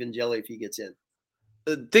and Stephen Jelly if he gets in.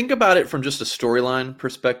 Think about it from just a storyline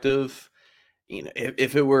perspective.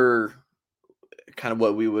 If it were kind of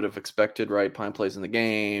what we would have expected, right? Pine plays in the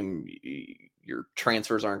game. Your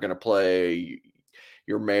transfers aren't going to play.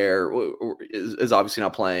 Your Mayer is obviously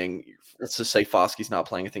not playing. Let's just say Foskey's not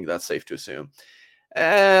playing. I think that's safe to assume.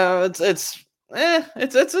 It's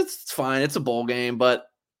fine. It's a bowl game, but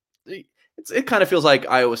it kind of feels like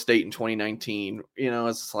Iowa State in 2019.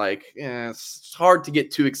 It's like it's hard to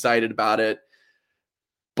get too excited about it.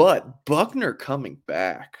 But Buckner coming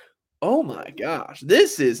back, oh my gosh,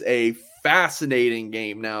 this is a fascinating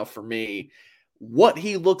game now for me. What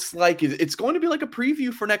he looks like it's going to be like a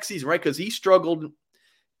preview for next season, right? Because he struggled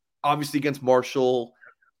obviously against Marshall.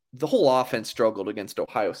 The whole offense struggled against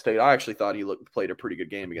Ohio State. I actually thought he played a pretty good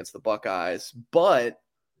game against the Buckeyes, but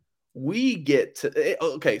we get to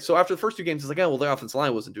okay. So after the first 2 games, it's like, oh well, the offensive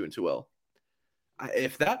line wasn't doing too well.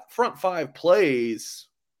 If that front 5 plays,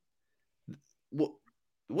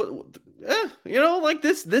 like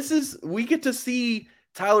this is we get to see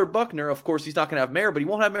Tyler Buckner. Of course, he's not going to have Mayer, but he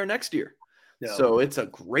won't have Mayer next year. No. So it's a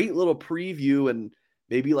great little preview and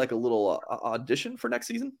maybe like a little audition for next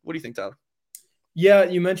season. What do you think, Tyler? Yeah,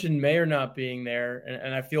 you mentioned Mayer not being there,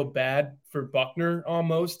 and I feel bad for Buckner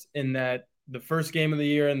almost in that the first game of the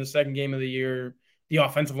year and the second game of the year, The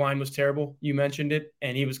offensive line was terrible. You mentioned it,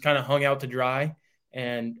 and he was kind of hung out to dry.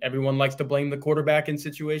 And everyone likes to blame the quarterback in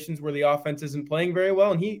situations where the offense isn't playing very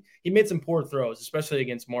well. And he made some poor throws, especially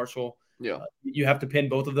against Marshall. Yeah. You have to pin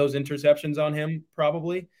both of those interceptions on him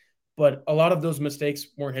probably. But a lot of those mistakes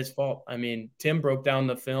weren't his fault. I mean, Tim broke down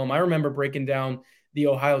the film. I remember breaking down the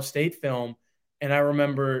Ohio State film, and I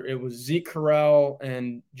remember it was Zeke Corral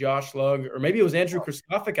and Josh Lugg, or maybe it was Andrew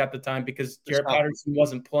Kristofic at the time because Jarrett Patterson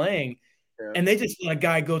wasn't playing. Yeah. And they just let a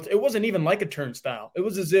guy go. It wasn't even like a turnstile. It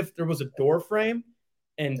was as if there was a door frame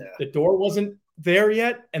and the door wasn't there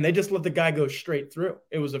yet, and they just let the guy go straight through.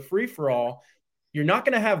 It was a free-for-all. You're not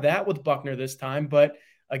going to have that with Buckner this time, but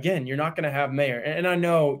again, you're not going to have Mayer. And I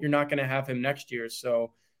know you're not going to have him next year.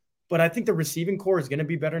 But I think the receiving core is going to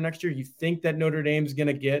be better next year. You think that Notre Dame's going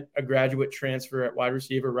to get a graduate transfer at wide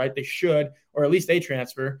receiver, right? They should, or at least a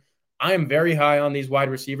transfer. I am very high on these wide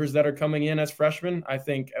receivers that are coming in as freshmen. I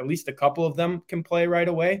think at least a couple of them can play right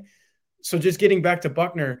away. So just getting back to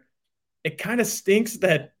Buckner, it kind of stinks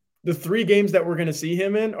that the 3 games that we're going to see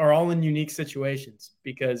him in are all in unique situations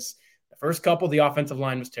because the first couple, the offensive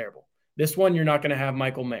line was terrible. This one, you're not going to have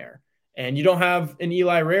Michael Mayer. And you don't have an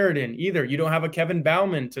Eli Raridan either. You don't have a Kevin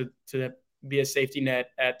Bauman to be a safety net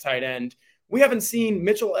at tight end. We haven't seen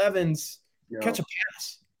Mitchell Evans catch a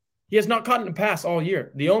pass. He has not caught a pass all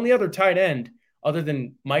year. The only other tight end other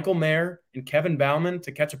than Michael Mayer and Kevin Bauman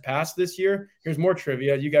to catch a pass this year, here's more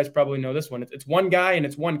trivia. You guys probably know this one. It's one guy and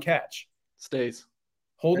it's one catch. Stays.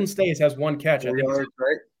 Holden Stays has one catch. 4 yards,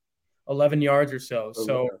 right? 11 yards or so.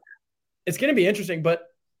 So it's going to be interesting, but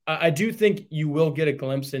I do think you will get a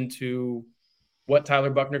glimpse into what Tyler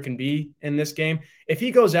Buckner can be in this game. If he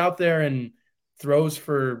goes out there and throws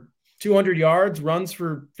for 200 yards, runs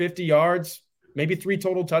for 50 yards, maybe 3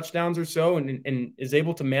 total touchdowns or so, and is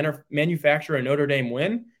able to manufacture a Notre Dame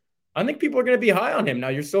win, I think people are going to be high on him. Now,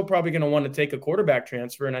 you're still probably going to want to take a quarterback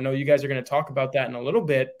transfer, and I know you guys are going to talk about that in a little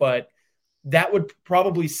bit, but that would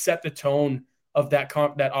probably set the tone of that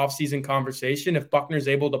offseason conversation. If Buckner's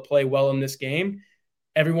able to play well in this game,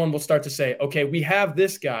 everyone will start to say, okay, we have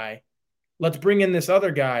this guy. Let's bring in this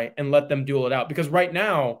other guy and let them duel it out. Because right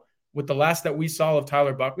now, with the last that we saw of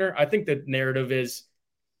Tyler Buckner, I think the narrative is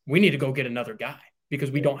we need to go get another guy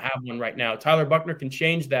because we don't have one right now. Tyler Buckner can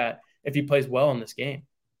change that if he plays well in this game.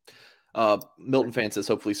 Milton Fan says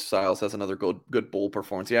hopefully Styles has another good bowl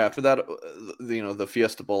performance. Yeah, after that, the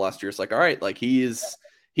Fiesta Bowl last year, it's like, all right, like he's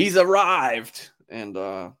arrived, and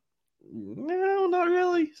no, not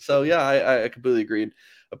really. So yeah, I completely agreed.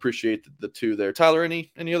 Appreciate the 2 there. Tyler,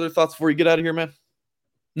 any other thoughts before you get out of here, man?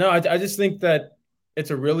 No, I just think that it's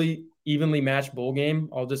a really evenly matched bowl game.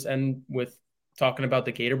 I'll just end with talking about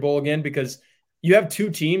the Gator Bowl again because you have 2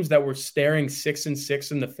 teams that were staring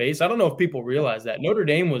 6-6 in the face. I don't know if people realize that. Notre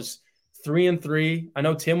Dame was 3-3. I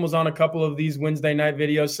know Tim was on a couple of these Wednesday night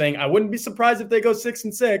videos saying, I wouldn't be surprised if they go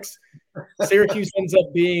 6-6. Syracuse ends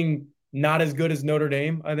up being not as good as Notre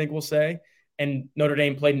Dame, I think we'll say. And Notre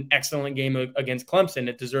Dame played an excellent game against Clemson.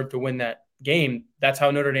 It deserved to win that game. That's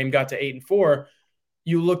how Notre Dame got to 8-4.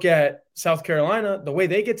 You look at South Carolina, the way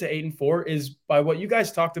they get to 8-4 is by what you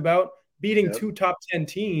guys talked about, beating 2 top 10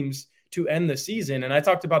 teams to end the season. And I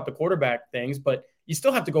talked about the quarterback things, but you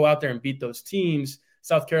still have to go out there and beat those teams.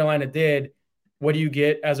 South Carolina did. What do you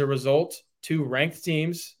get as a result? 2 ranked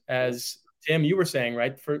teams, as Tim, you were saying,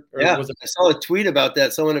 right? I saw a tweet about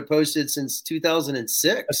that. Someone had posted since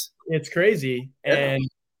 2006. It's crazy. Yeah. And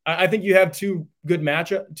I think you have 2 good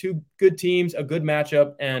teams, a good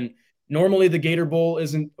matchup. And normally the Gator Bowl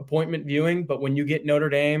isn't appointment viewing, but when you get Notre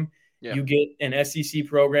Dame, you get an SEC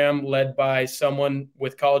program led by someone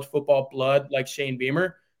with college football blood like Shane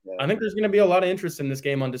Beamer. Yeah. I think there's going to be a lot of interest in this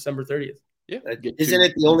game on December 30th. Yeah. Isn't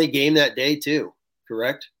it the only game that day too?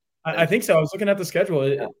 Correct? I think so. I was looking at the schedule.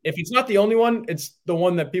 Yeah. If it's not the only one, it's the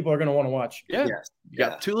one that people are going to want to watch. Yeah. Yes. You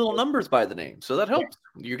got 2 little numbers by the name, so that helps.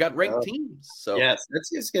 You got ranked teams. So yes,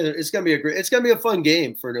 it's gonna be a fun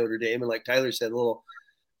game for Notre Dame. And like Tyler said, a little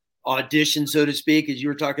audition, so to speak, as you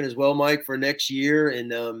were talking as well, Mike, for next year.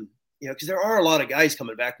 And because there are a lot of guys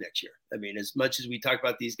coming back next year. I mean, as much as we talk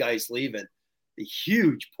about these guys leaving, a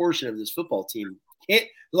huge portion of this football team can't, as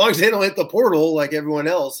long as they don't hit the portal like everyone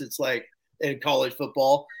else. It's like in college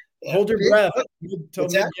football. Hold your breath till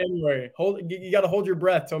mid-January. You got to hold your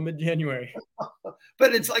breath till mid-January.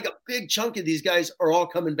 But it's like a big chunk of these guys are all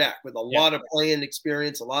coming back with a lot of playing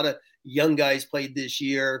experience. A lot of young guys played this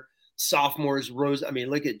year. Sophomores rose. I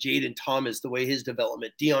mean, look at Jaden Thomas, the way his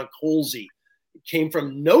development. Deion Colsey came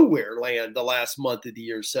from nowhere land the last month of the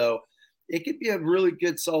year. So it could be a really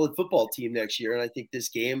good, solid football team next year. And I think this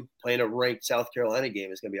game, playing a ranked South Carolina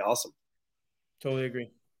game, is going to be awesome. Totally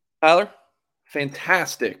agree. Tyler?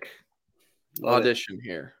 Fantastic audition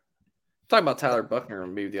here. Talking about Tyler Buckner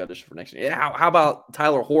and maybe the audition for next year. Yeah, how about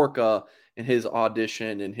Tyler Horka and his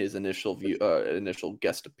audition and his initial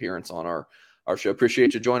guest appearance on our show?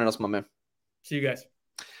 Appreciate you joining us, my man. See you guys.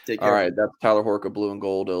 Take care. All right, that's Tyler Horka, Blue and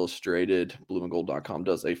Gold Illustrated. BlueandGold.com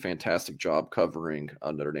does a fantastic job covering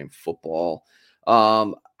Notre Dame football.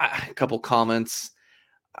 A couple comments.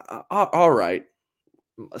 All right.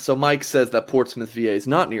 So Mike says that Portsmouth, VA is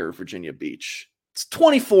not near Virginia Beach. It's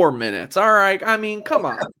 24 minutes. All right. I mean, come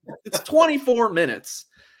on. It's 24 minutes.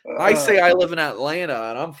 I say I live in Atlanta,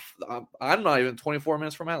 and I'm not even 24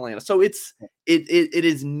 minutes from Atlanta. So it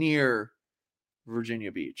is near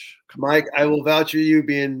Virginia Beach. Mike, I will vouch for you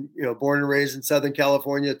being, born and raised in Southern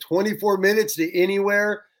California. 24 minutes to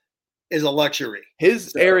anywhere is a luxury.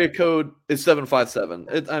 His area code is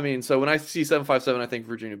 757. So when I see 757, I think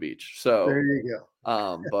Virginia Beach. So there you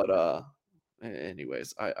go.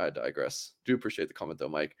 Anyways, I digress. Do appreciate the comment though,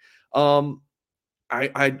 Mike.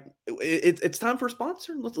 It's time for a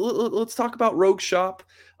sponsor. Let's talk about Rogue Shop.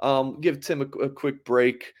 Give Tim a quick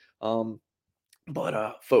break.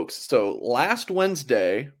 Folks, so last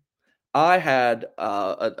Wednesday I had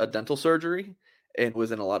a dental surgery and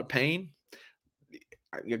was in a lot of pain.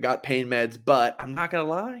 I got pain meds, but I'm not gonna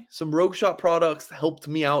lie, some Rogue Shop products helped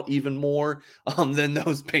me out even more than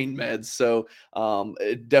those pain meds. So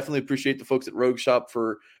definitely appreciate the folks at Rogue Shop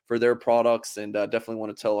for their products, and definitely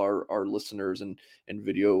want to tell our listeners and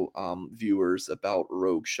video viewers about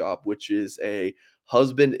Rogue Shop, which is a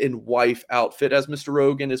husband and wife outfit, as Mr.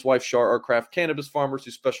 Rogue and his wife Shar are craft cannabis farmers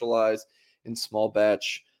who specialize in small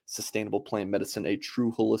batch sustainable plant medicine, a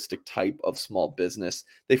true holistic type of small business.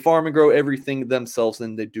 They farm and grow everything themselves,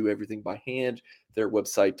 and they do everything by hand. Their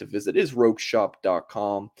website to visit is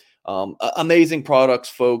rogueshop.com. Amazing products,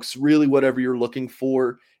 folks. Really, whatever you're looking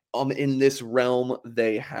for in this realm,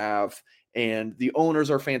 they have. And the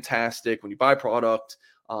owners are fantastic. When you buy product,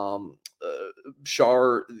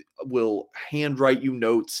 Shar will handwrite you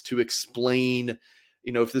notes to explain,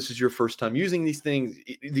 if this is your first time using these things,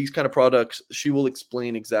 these kind of products, she will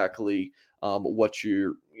explain exactly what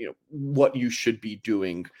you should be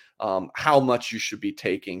doing, how much you should be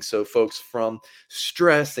taking. So folks, from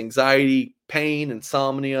stress, anxiety, pain,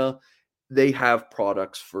 insomnia, they have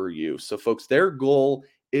products for you. So folks, their goal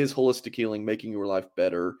is holistic healing, making your life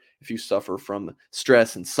better. If you suffer from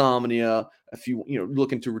stress, insomnia, if you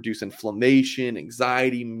looking to reduce inflammation,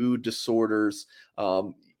 anxiety, mood disorders,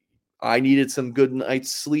 I needed some good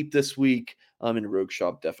night's sleep this week, and Rogue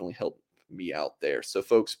Shop definitely helped me out there. So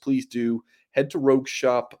folks, please do head to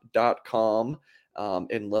rogueshop.com,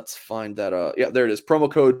 and let's find that. There it is.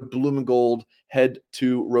 Promo code Bloom and Gold. Head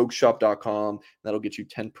to rogueshop.com. That'll get you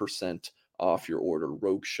 10% off your order.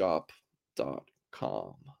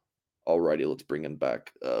 rogueshop.com. Alrighty, let's bring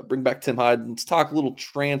back Tim Hyde. Let's talk a little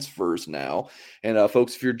transfers now. And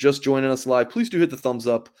folks, if you're just joining us live, please do hit the thumbs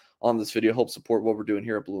up on this video. Help support what we're doing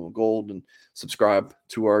here at Blue and Gold, and subscribe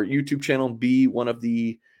to our YouTube channel. Be one of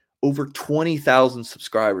the over 20,000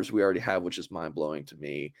 subscribers we already have, which is mind-blowing to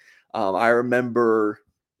me. I remember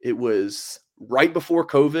it was right before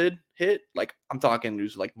COVID hit. Like, I'm talking, it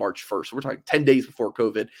was like March 1st. We're talking 10 days before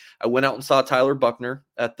COVID. I went out and saw Tyler Buckner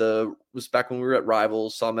was back when we were at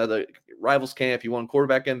Rivals. Saw him at the Rivals camp. He won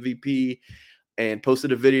quarterback MVP and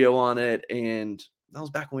posted a video on it. And that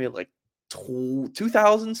was back when we had like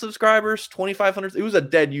 2,000 subscribers, 2,500. It was a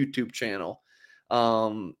dead YouTube channel.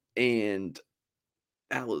 And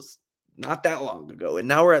that was not that long ago. And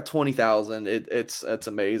now we're at 20,000. It's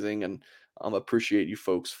amazing. And appreciate you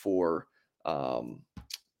folks for,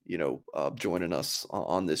 joining us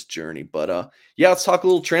on this journey. But let's talk a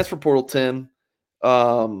little transfer portal, Tim.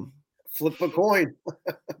 Flip a coin.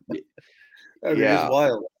 It's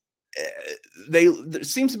wild. There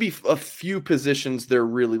seems to be a few positions they're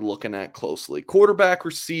really looking at closely. Quarterback,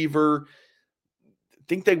 receiver. I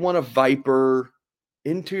think they want a Viper.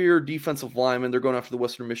 Interior defensive lineman. They're going after the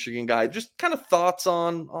Western Michigan guy. Just kind of thoughts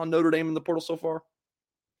on Notre Dame in the portal so far?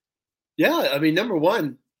 Yeah, I mean, number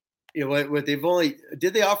one, what they've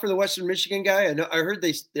did they offer the Western Michigan guy? I heard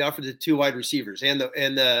they offered the 2 wide receivers and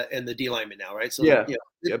the D lineman now, right? So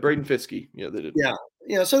Braden Fiske. Yeah, they did.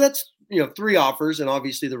 Yeah, so that's 3 offers, and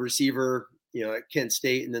obviously the receiver, at Kent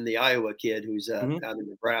State, and then the Iowa kid who's out in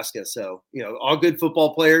Nebraska. So all good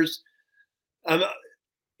football players.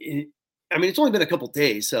 It's only been a couple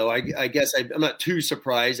days, so I guess I'm not too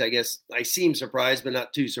surprised. I guess I seem surprised, but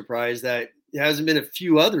not too surprised that there hasn't been a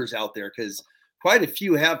few others out there, because quite a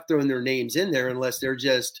few have thrown their names in there, unless they're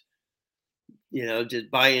just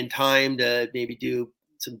buying time to maybe do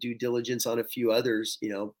some due diligence on a few others.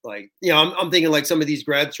 I'm thinking like some of these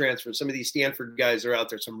grad transfers, some of these Stanford guys are out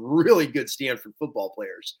there, some really good Stanford football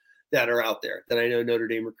players that are out there that I know Notre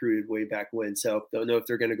Dame recruited way back when. So don't know if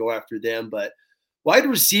they're going to go after them. But wide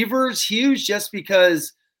receivers, huge, just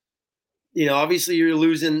because, obviously you're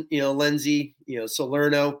losing, Lindsey,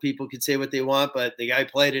 Salerno. People could say what they want, but the guy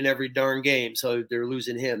played in every darn game. So they're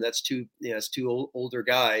losing him. That's two older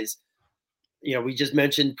guys. We just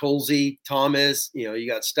mentioned Colsey, Thomas, you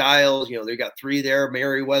got Styles, they got 3 there,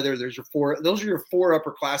 Merriweather. There's your 4. Those are your 4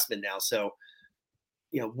 upperclassmen now. So,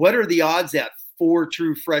 what are the odds that 4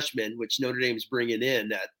 true freshmen, which Notre Dame's bringing in,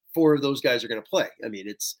 that 4 of those guys are going to play? I mean,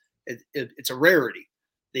 it's a rarity.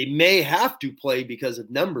 They may have to play because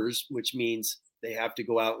of numbers, which means they have to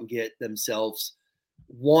go out and get themselves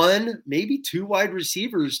 1, maybe 2 wide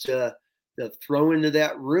receivers to throw into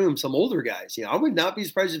that room, some older guys. I would not be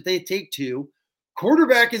surprised if they take 2.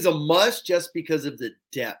 Quarterback is a must just because of the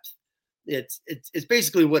depth. It's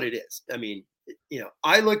basically what it is. I mean,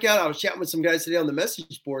 I was chatting with some guys today on the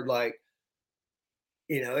message board, like,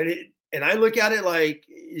 and I look at it like,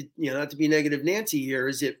 not to be negative Nancy here,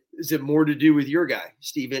 is it more to do with your guy,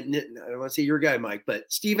 Steven? I don't want to say your guy, Mike,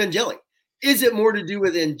 but Steve Angeli. Is it more to do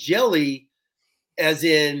with Angeli, as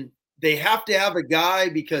in they have to have a guy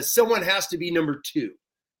because someone has to be number 2,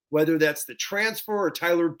 whether that's the transfer or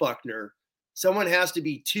Tyler Buckner? Someone has to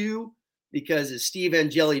be 2 because is Steve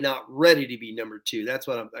Angeli not ready to be number 2? That's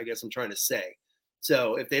what I guess I'm trying to say.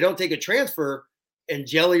 So if they don't take a transfer,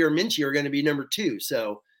 Angeli or Minchie are going to be number 2.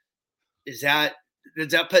 So does that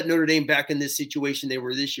put Notre Dame back in this situation they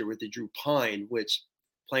were this year with the Drew Pine, which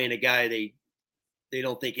playing a guy they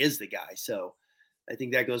don't think is the guy? So I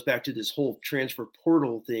think that goes back to this whole transfer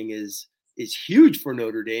portal thing is huge for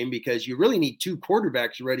Notre Dame, because you really need 2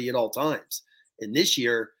 quarterbacks ready at all times. And this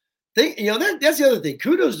year, that's the other thing.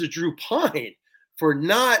 Kudos to Drew Pine for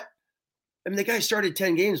not. I mean, the guy started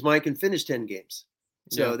 10 games, Mike, and finished 10 games.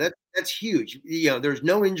 So that's huge. There's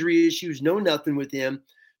no injury issues, no nothing with him.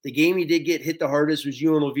 The game he did get hit the hardest was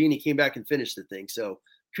UNLV. He came back and finished the thing. So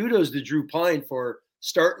kudos to Drew Pine for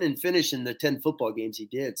starting and finishing the 10 football games he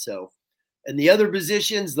did. So, and the other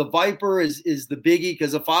positions, the Viper is the biggie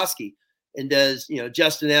because of Foskey. And does,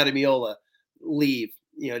 Justin Adamiola leave?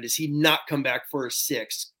 Does he not come back for a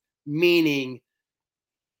 6th? Meaning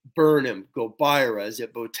Burnham, Gobira, is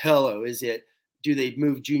it Botello? Do they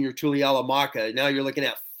move Junior Tulialamaka? Now you're looking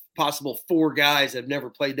at possible 4 guys that have never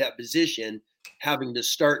played that position having to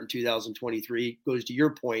start in 2023. Goes to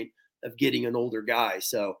your point of getting an older guy.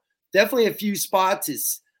 So definitely a few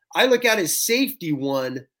spots. I look at as safety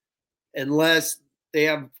one, unless they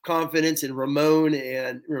have confidence in Ramon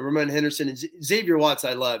Henderson and Xavier Watts.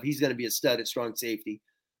 I love. He's going to be a stud at strong safety.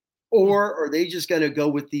 Or are they just going to go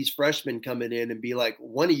with these freshmen coming in and be like,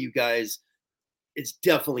 one of you guys is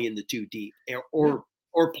definitely in the 2 deep or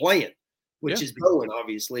playing, which is Bowen,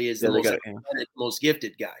 obviously, is the most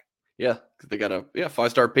gifted guy. Yeah, they got a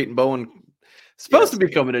 5-star Peyton Bowen supposed to be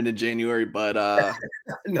coming in January, but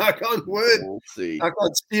knock on wood. We'll see. Knock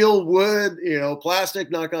on steel, wood,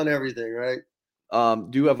 plastic, knock on everything, right?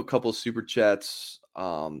 Do have a couple of super chats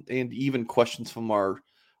and even questions from our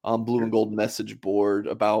Blue and Gold message board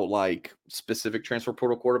about like specific transfer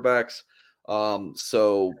portal quarterbacks.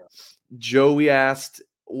 So Joey asked,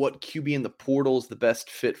 what QB in the portal is the best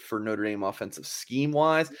fit for Notre Dame offensive scheme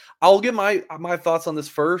wise? I'll give my thoughts on this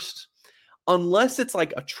first. Unless it's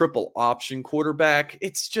like a triple option quarterback,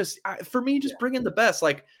 it's just for me, just bring in the best.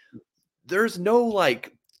 Like there's no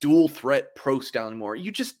like dual threat pro style anymore.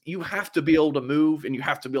 You have to be able to move and you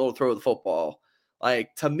have to be able to throw the football.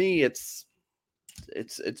 Like to me, it's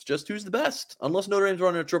just who's the best. Unless Notre Dame's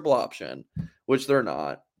running a triple option, which they're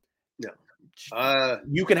not. No.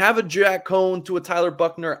 You can have a Jack Cohn to a Tyler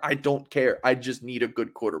Buckner. I don't care. I just need a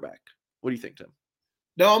good quarterback. What do you think, Tim?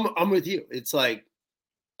 No, I'm with you. It's like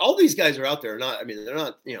all these guys are out there. They're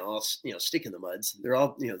not, all, stick in the muds. They're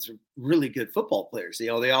all, some really good football players. They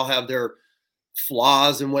all have their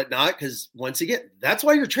flaws and whatnot. Because once again, that's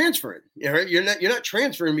why you're transferring. You're not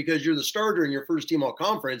transferring because you're the starter in your first team all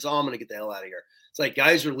conference. Oh, I'm going to get the hell out of here. It's like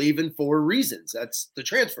guys are leaving for reasons. That's the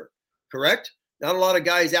transfer, correct? Not a lot of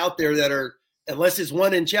guys out there that are, unless it's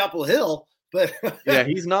one in Chapel Hill. But yeah,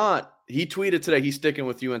 he's not. He tweeted today he's sticking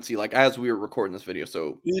with UNC, like as we were recording this video.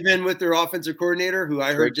 So even with their offensive coordinator, who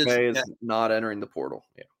I heard is not entering the portal.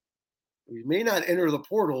 Yeah, he may not enter the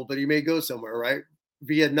portal, but he may go somewhere, right?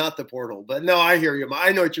 Via not the portal. But no, I hear you.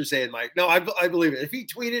 I know what you're saying, Mike. No, I believe it. If he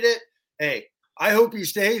tweeted it, hey, I hope he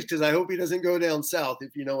stays because I hope he doesn't go down south.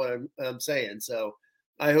 If you know what I'm saying. So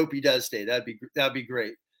I hope he does stay. That'd be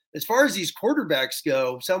great. As far as these quarterbacks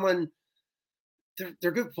go,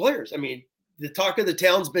 they're good players. I mean, the talk of the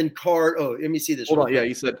town's been Card. Oh, let me see this. Hold on. Yeah,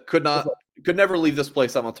 he said could never leave this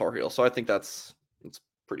place. I'm on Tar Heel. So I think it's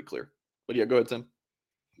pretty clear. But yeah, go ahead, Tim.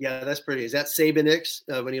 Yeah, that's pretty. Is that Saban Hicks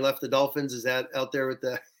when he left the Dolphins? Is that out there with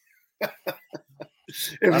the?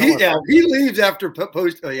 If he leaves after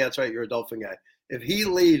post, oh yeah, that's right. You're a Dolphin guy. If he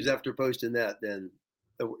leaves after posting that, then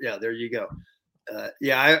yeah, there you go.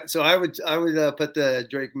 I would put the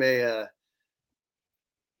Drake May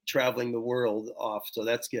traveling the world off, so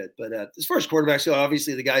that's good. But as far as quarterbacks go,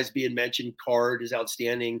 obviously the guys being mentioned, Card is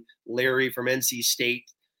outstanding. Larry from NC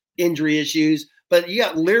State, injury issues, but you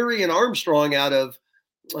got Larry and Armstrong out of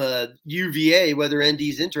UVA, whether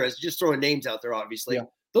ND's interested, just throwing names out there, obviously. Yeah.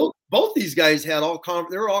 Both these guys had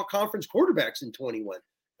they were all conference quarterbacks in 21.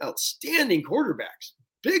 Outstanding quarterbacks,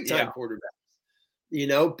 big time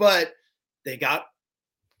quarterbacks, but they got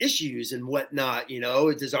issues and whatnot.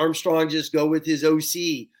 Does Armstrong just go with his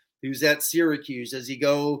OC who's at Syracuse? Does he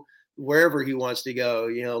go wherever he wants to go?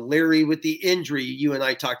 Larry with the injury you and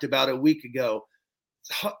I talked about a week ago.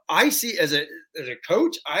 I see as a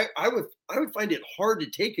coach, I would find it hard to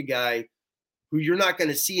take a guy who you're not going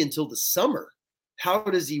to see until the summer. How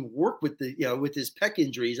does he work with with his pec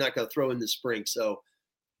injury? He's not going to throw in the spring. So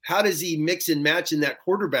how does he mix and match in that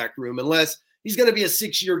quarterback room? Unless he's going to be a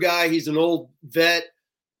 6-year guy, he's an old vet.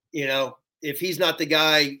 If he's not the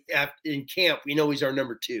guy in camp, we know he's our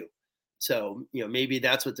number 2. So maybe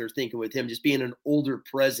that's what they're thinking with him, just being an older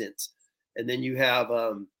presence. And then you have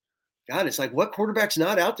God, it's like, what quarterback's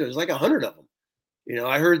not out there? There's like 100 of them.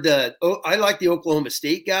 I heard I like the Oklahoma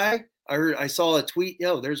State guy. I saw a tweet.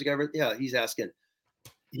 There's a guy. Yeah, he's asking.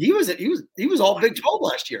 He was all Big 12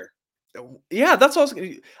 last year. Yeah, that's what I was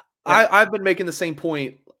going to. I've been making the same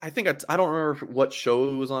point. I think I don't remember what show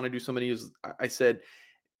it was on. I do so many. I said,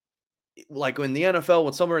 like, when the NFL,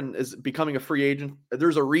 when someone is becoming a free agent,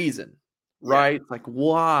 there's a reason, right? Yeah. Like,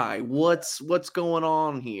 why? What's going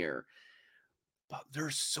on here? But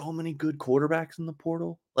there's so many good quarterbacks in the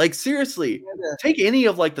portal. Like, seriously, take any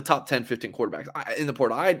of like the top 10, 15 quarterbacks in the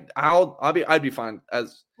portal. I'd be fine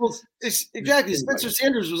as well. Exactly. Spencer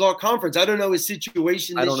Sanders was all conference. I don't know his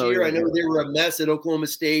situation this year. I know they were a mess at Oklahoma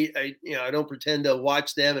State. I don't pretend to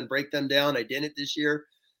watch them and break them down. I didn't this year.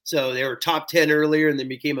 So they were top 10 earlier and then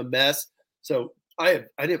became a mess. So I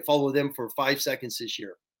didn't follow them for 5 seconds this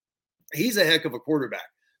year. He's a heck of a quarterback.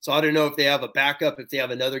 So I don't know if they have a backup, if they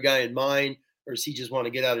have another guy in mind, or does he just want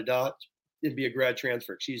to get out of Dodge and be a grad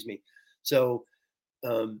transfer? Excuse me. So,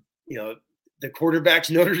 the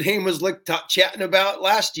quarterbacks Notre Dame was chatting about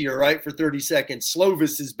last year, right, for 30 seconds.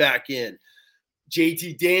 Slovis is back in.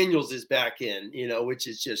 JT Daniels is back in, which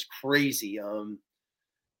is just crazy.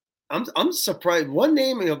 I'm surprised. One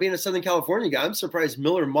name, being a Southern California guy, I'm surprised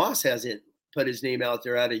Miller Moss hasn't put his name out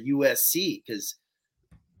there out of USC because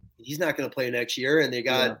he's not going to play next year. And they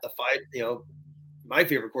got my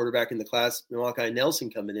favorite quarterback in the class, Malachi Nelson,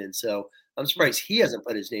 coming in. So I'm surprised he hasn't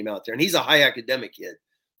put his name out there. And he's a high academic kid,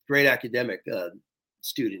 great academic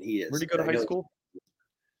student he is. Where did he go to high school?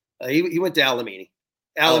 He went to Alamany.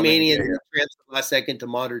 Alamany, and then transferred last second to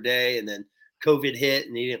Modern Day, and then COVID hit,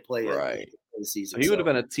 and he didn't play the season. He would have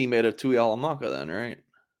been a teammate of Tui Alamaka then, right?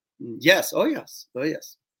 Yes. Oh, yes.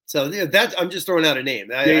 So I'm just throwing out a name.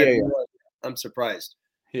 I'm surprised.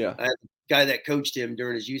 Yeah. I had a guy that coached him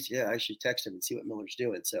during his youth. Yeah, I should text him and see what Miller's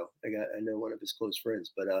doing. So I know one of his close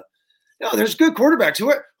friends. But there's good quarterbacks.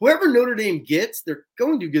 Whoever Notre Dame gets, they're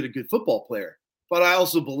going to get a good football player. But I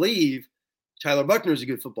also believe Tyler Buchner is a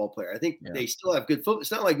good football player. I think they still have good football.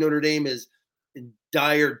 It's not like Notre Dame is in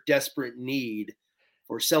dire, desperate need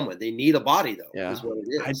for someone. They need a body, though. Yeah. Is what it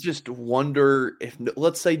is. I just wonder if,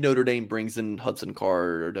 let's say Notre Dame brings in Hudson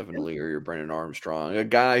Card or Devin Leary or Brennan Armstrong, a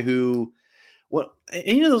guy who,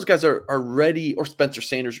 any of those guys are ready, or Spencer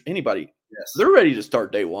Sanders, anybody. Yes. They're ready to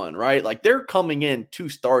start day one, right? Like, they're coming in to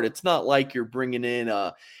start. It's not like you're bringing in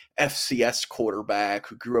a FCS quarterback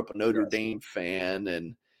who grew up a Notre Dame fan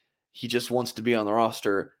and he just wants to be on the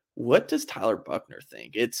roster. What does Tyler Buchner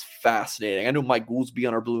think? It's fascinating. I know Mike Goolsby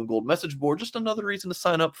on our Blue and Gold message board. Just another reason to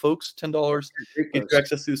sign up, folks. $10. Get you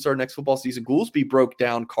access to the start next football season. Goolsby broke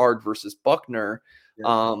down Card versus Buchner.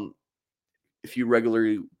 Yeah. If you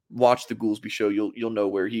regularly watch the Goolsby show, you'll know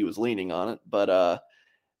where he was leaning on it. But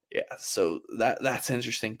so that's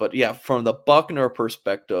interesting. But yeah, from the Buchner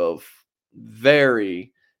perspective,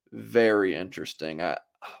 very, very interesting.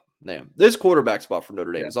 Man, this quarterback spot for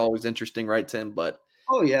Notre Dame is always interesting, right, Tim? But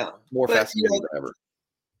more fascinating than ever.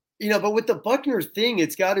 But with the Buchner thing,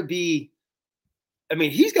 it's got to be. I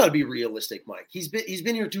mean, he's got to be realistic, Mike. He's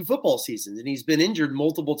been here 2 football seasons, and he's been injured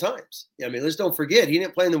multiple times. I mean, let's don't forget he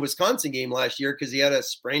didn't play in the Wisconsin game last year because he had a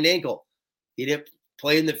sprained ankle. He didn't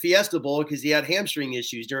play in the Fiesta Bowl because he had hamstring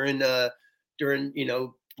issues during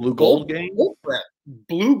Blue Gold game.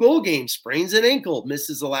 Blue Gold game, sprains an ankle,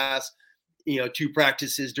 misses the last 2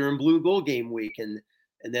 practices during Blue Gold game week, and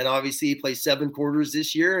And then obviously he plays 7 quarters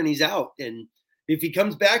this year and he's out. And if he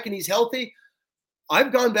comes back and he's healthy,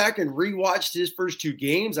 I've gone back and rewatched his first 2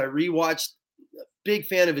 games. I rewatched, big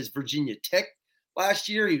fan of his Virginia Tech last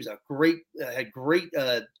year. He was had great,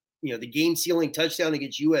 the game sealing touchdown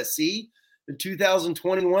against USC in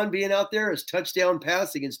 2021, being out there, his touchdown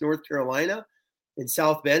pass against North Carolina in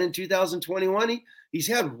South Bend in 2021. He's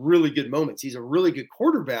had really good moments. He's a really good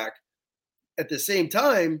quarterback. At the same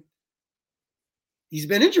time, he's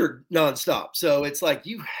been injured nonstop. So it's like,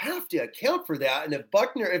 you have to account for that. And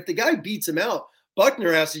if the guy beats him out,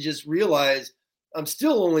 Buckner has to just realize, I'm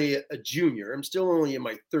still only a junior. I'm still only in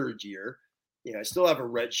my 3rd year. I still have a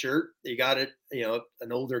red shirt. You got it,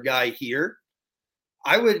 an older guy here.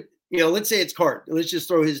 I would, let's say it's Card. Let's just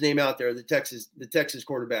throw his name out there. The Texas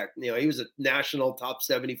quarterback. He was a national top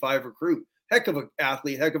 75 recruit. Heck of an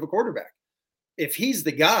athlete, heck of a quarterback. If he's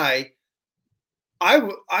the guy, I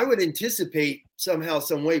would anticipate somehow,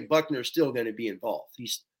 some way Buckner's still going to be involved.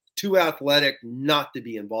 He's too athletic not to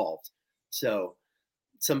be involved. So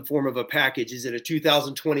some form of a package. Is it a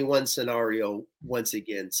 2021 scenario once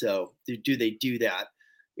again? So do they do that?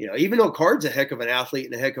 Even though Card's a heck of an athlete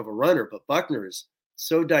and a heck of a runner, but Buckner is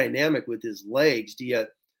so dynamic with his legs.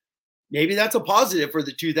 Maybe that's a positive for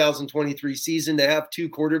the 2023 season to have 2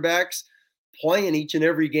 quarterbacks playing each and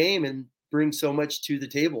every game and bring so much to the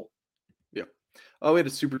table. Yeah. Oh, we had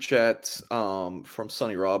a super chat from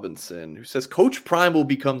Sonny Robinson who says Coach Prime will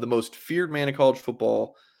become the most feared man in college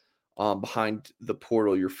football. Behind the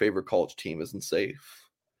portal, your favorite college team isn't safe.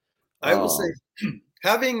 I will say,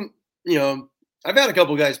 having, I've had a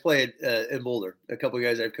couple guys play in Boulder. A couple of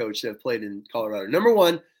guys I've coached have played in Colorado. Number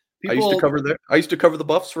one, I used to cover the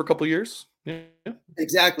Buffs for a couple of years. Yeah.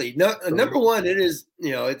 Exactly. Number one, it is,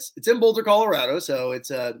 it's in Boulder, Colorado. So it's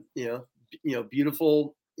a,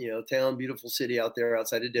 beautiful, town, beautiful city out there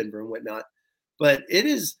outside of Denver and whatnot. But it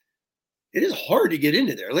is hard to get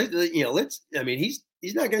into there.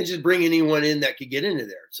 He's not going to just bring anyone in that could get into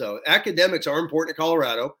there. So academics are important to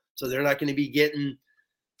Colorado. So they're not going to be getting.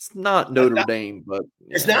 It's not Notre Dame, but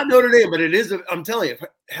yeah. It's not Notre Dame, but it is. I'm telling you,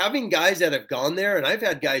 having guys that have gone there, and I've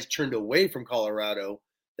had guys turned away from Colorado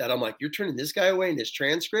that I'm like, you're turning this guy away in his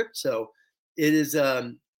transcript. So it is.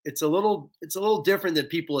 It's a little different than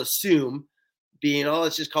people assume. Being,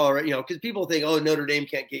 it's just Colorado, because people think, Notre Dame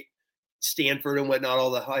can't get Stanford and whatnot, all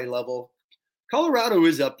the high level. Colorado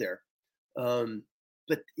is up there.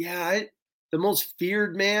 But yeah, the most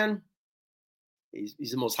feared man, he's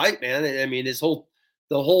the most hype man. I mean, the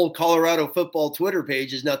whole Colorado football Twitter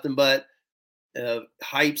page is nothing but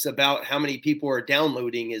hypes about how many people are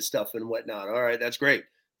downloading his stuff and whatnot. All right, that's great.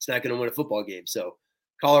 It's not going to win a football game. So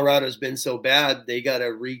Colorado's been so bad, they got to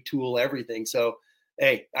retool everything. So,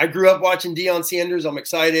 hey, I grew up watching Deion Sanders. I'm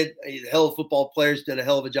excited. He's a hell of a football player. He's done a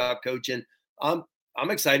hell of a job coaching. I'm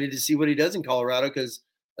excited to see what he does in Colorado because,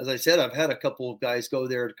 as I said, I've had a couple of guys go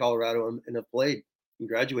there to Colorado and have played and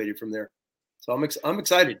graduated from there. So I'm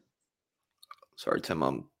excited. Sorry, Tim.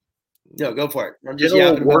 No, go for it. I'm just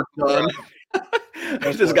work done.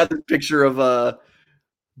 I just got this picture of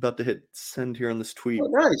about to hit send here on this tweet. Oh,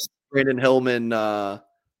 nice. Brandon Hillman.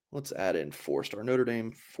 Let's add in 4-star Notre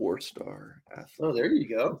Dame 4-star athlete. Oh, there you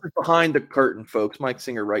go. Behind the curtain, folks. Mike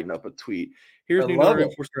Singer writing up a tweet. Here's new Notre Dame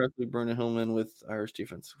 4-star athlete Brandon Hillman with Irish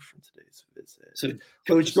defense from today's visit. So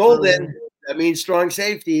Coach Golden, that means strong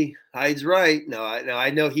safety. Hyde's right. No, I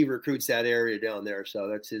know he recruits that area down there, so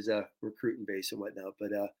that's his recruiting base and whatnot. But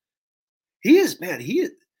he is.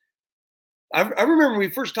 I remember when we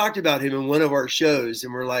first talked about him in one of our shows,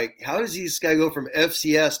 and we're like, how does this guy go from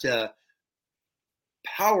FCS to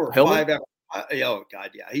Power Hillman? 5? Oh God,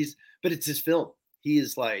 yeah. But it's his film. He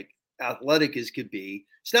is like athletic as could be.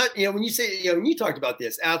 It's not, when you say, when you talked about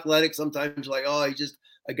this, athletic, sometimes you're like, he's just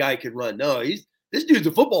a guy could run. No, this dude's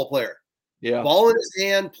a football player. Yeah. Ball in his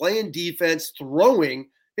hand, playing defense, throwing.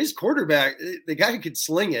 His quarterback, the guy could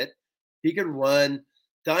sling it. He could run.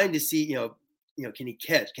 Dying to see, can he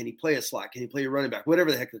catch? Can he play a slot? Can he play a running back?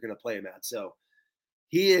 Whatever the heck they're going to play him at. So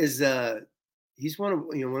he is, he's one of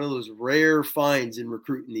those rare finds in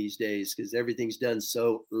recruiting these days because everything's done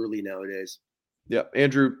so early nowadays. Yeah,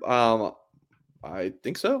 Andrew, I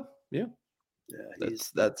think so. Yeah.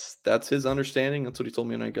 That's his understanding. That's what he told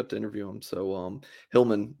me when I got to interview him. So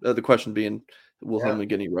Hillman, the question being, will Hillman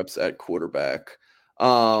get any reps at quarterback?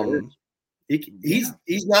 He's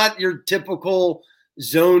not your typical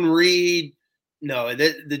zone read. No,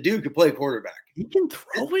 the dude could play quarterback. He can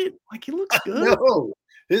throw it. Like, he looks good. No,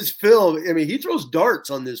 his film, he throws darts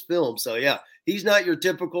on this film. So yeah, he's not your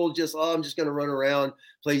typical just, I'm just going to run around,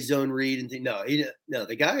 play zone read and think. No,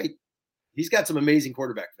 the guy, he's got some amazing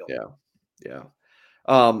quarterback film. Yeah.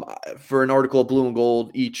 For an article of Blue and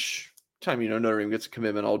Gold, each time Notre Dame gets a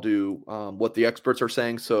commitment, I'll do what the experts are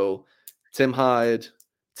saying. So, Tim Hyde,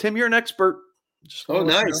 Tim, you're an expert. Oh,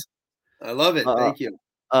 nice! I love it. Thank you.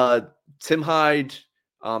 Tim Hyde,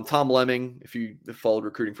 Tom Lemming. If you have followed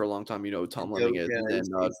recruiting for a long time, you know who Tom Lemming is, and then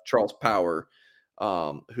Charles Power,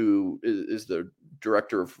 who is the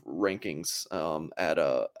director of rankings at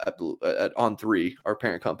On3, our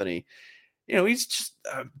parent company. He's just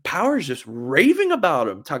Power's just raving about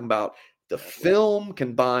him, talking about the film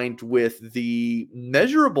combined with the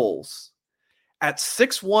measurables. At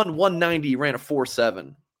 6'1", 190, he ran a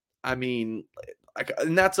 4.7. I mean,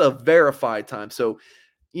 and that's a verified time. So,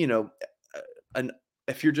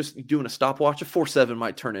 if you're just doing a stopwatch, a 4.7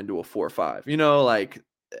 might turn into a 4.5.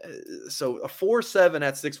 So a 4.7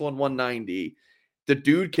 at 6'1", 190. The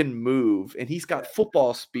dude can move, and he's got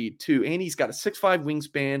football speed too, and he's got a 6'5"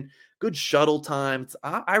 wingspan, good shuttle times.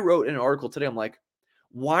 I wrote in an article today, I'm like,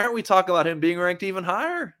 why aren't we talking about him being ranked even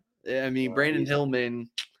higher? I mean, Brandon Hillman,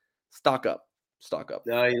 stock up.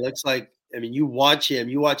 No, he looks like, you watch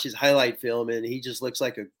his highlight film, and he just looks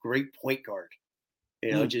like a great point guard.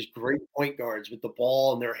 Just great point guards with the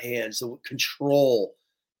ball in their hands, the control,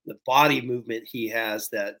 the body movement he has,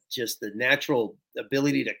 that just the natural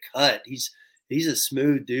ability to cut. He's a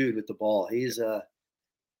smooth dude with the ball. He's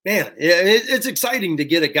man. It's exciting to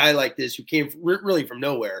get a guy like this who came really from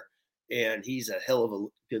nowhere, and he's a hell of a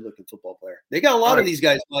good-looking football player. They got a lot of these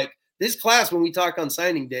guys. Like this class, when we talk on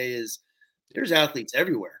signing day, there's athletes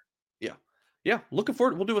everywhere. Yeah. Looking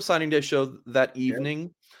forward. We'll do a signing day show that evening. Yeah.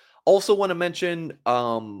 Also want to mention,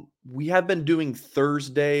 we have been doing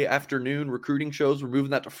Thursday afternoon recruiting shows. We're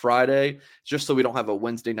moving that to Friday just so we don't have a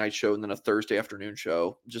Wednesday night show and then a Thursday afternoon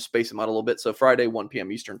show. Just space them out a little bit. So Friday, 1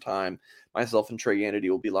 p.m. Eastern time, myself and Trey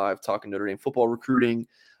Yanity will be live talking Notre Dame football recruiting.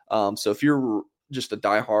 So if you're just a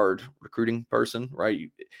diehard recruiting person,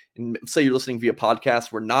 right, and say you're listening via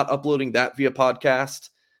podcast, we're not uploading that via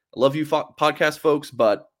podcast. I love you podcast folks,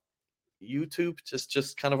 but YouTube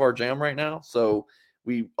just kind of our jam right now. So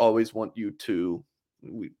we always want you to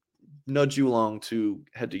nudge you along to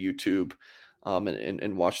head to YouTube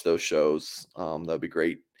and watch those shows. That'd be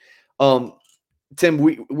great. Tim,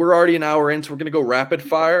 we're already an hour in, so we're gonna go rapid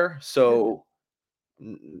fire. So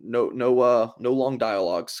no long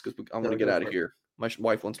dialogues because I want to get out of here. My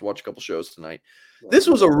wife wants to watch a couple shows tonight. This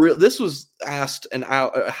was asked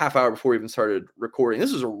a half hour before we even started recording.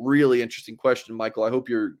 This is a really interesting question, Michael. I hope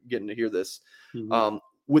you're getting to hear this. Mm-hmm.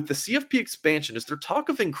 With the CFP expansion, is there talk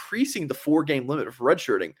of increasing the 4-game limit of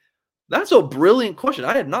redshirting? That's a brilliant question.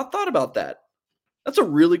 I had not thought about that. That's a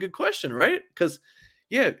really good question, right? Because,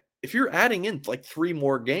 if you're adding in like 3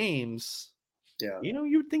 more games,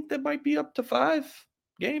 you would think that might be up to 5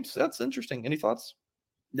 games. That's interesting. Any thoughts?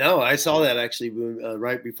 No, I saw that actually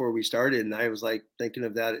right before we started, and I was like thinking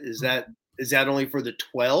of that. Is that only for the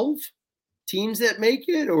 12 teams that make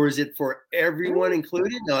it, or is it for everyone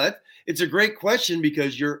included? No, it's a great question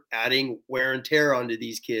because you're adding wear and tear onto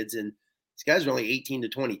these kids, and these guys are only 18 to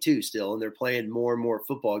 22 still, and they're playing more and more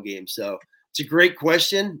football games. So it's a great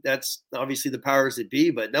question. That's obviously the powers that be,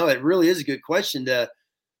 but no, it really is a good question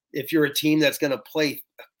if you're a team that's going to play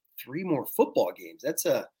 3 more football games. That's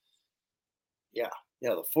the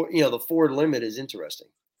forward limit is interesting.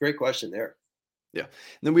 Great question there. Yeah. And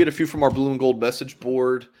then we had a few from our Blue and Gold message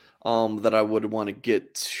board that I would want to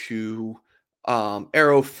get to.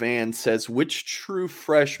 Arrow Fan says, which true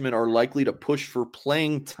freshmen are likely to push for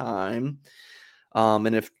playing time?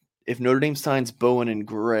 And if Notre Dame signs Bowen and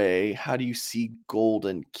Gray, how do you see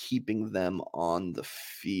Golden keeping them on the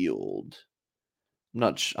field?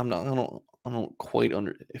 I don't quite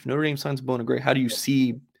if Notre Dame signs Bowen and Gray, how do you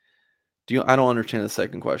see? I don't understand the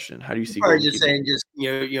second question. How do you see?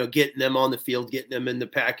 Getting them on the field, getting them in the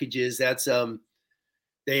packages. That's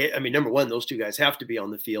number one, those 2 guys have to be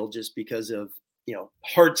on the field just because of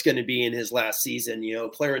Hart's going to be in his last season.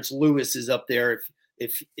 Clarence Lewis is up there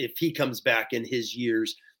if he comes back in his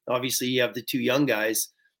years. Obviously, you have the 2 young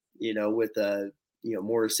guys, with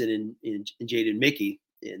Morrison and Jaden Mickey,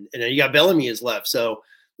 and then you got Bellamy is left. So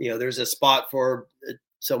there's a spot for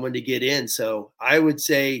someone to get in. So I would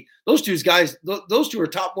say those 2 guys, those 2 are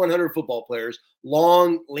top 100 football players,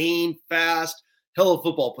 long, lean, fast, hell of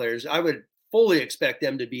football players. I would fully expect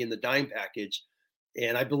them to be in the dime package.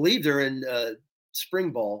 And I believe they're in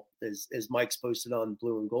spring ball as Mike's posted on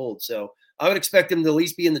Blue and Gold. So I would expect them to at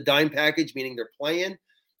least be in the dime package, meaning they're playing.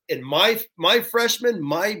 And my freshman,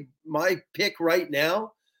 my pick right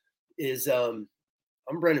now is I'm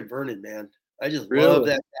Brendan Vernon, man. I just love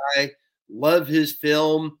that guy. Love his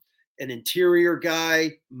film, an interior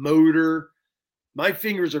guy, motor. My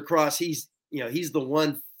fingers are crossed. He's the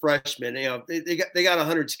one freshmen. They got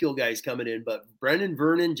 100 skill guys coming in, but Brendan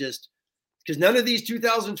Vernon just because none of these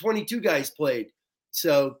 2022 guys played.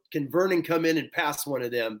 So can Vernon come in and pass one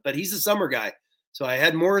of them? But he's a summer guy. So I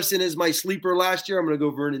had Morrison as my sleeper last year. I'm going to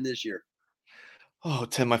go Vernon this year. Oh,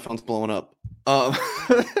 Tim, my phone's blowing up.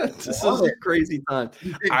 This is a crazy time.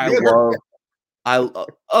 It's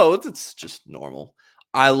just normal.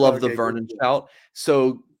 I love the Vernon shout.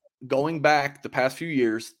 So going back the past few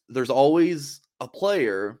years, there's always a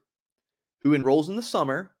player who enrolls in the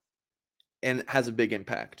summer and has a big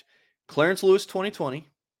impact. Clarence Lewis, 2020.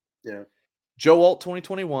 Yeah. Joe Alt,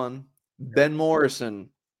 2021. Ben Morrison,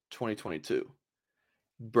 2022.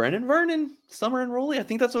 Brendan Vernon, summer enrollee. I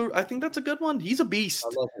think that's a good one. He's a beast. I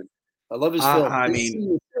love him. I love his film.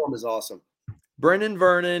 His film is awesome. Brendan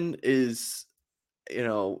Vernon is,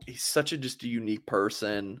 he's such just a unique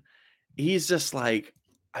person. He's just like,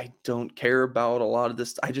 I don't care about a lot of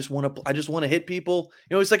this. I just want to hit people.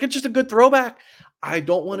 It's like, it's just a good throwback. I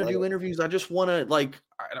don't want to do interviews. I just want to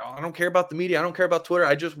I don't care about the media. I don't care about Twitter.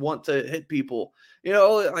 I just want to hit people. I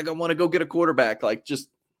want to go get a quarterback. Just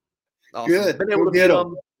awesome. Good. Been able to get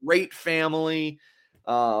them. Great family.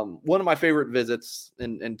 One of my favorite visits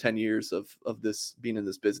in 10 years of this being in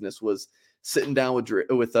this business was sitting down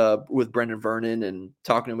with Brendan Vernon and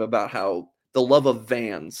talking to him about how the love of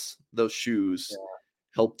Vans, those shoes,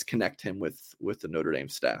 helped connect him with the Notre Dame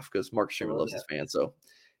staff because Mark Schumer loves his fans. So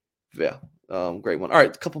yeah, great one. All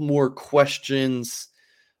right, a couple more questions.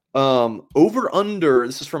 Over under,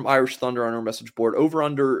 this is from Irish Thunder on our message board. Over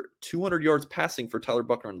under 200 yards passing for Tyler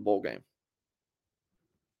Buchner in the bowl game.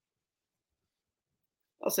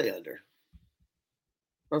 I'll say under.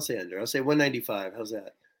 I'll say 195. How's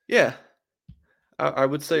that? Yeah, I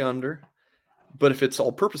would say under. But if it's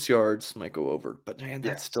all-purpose yards, might go over. But man,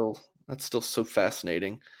 that's still so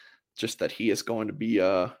fascinating. Just that he is going to be.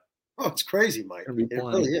 It's crazy, Mike. It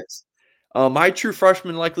really is. My true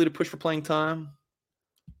freshman likely to push for playing time.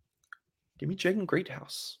 Give me Jaden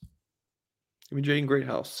Greathouse.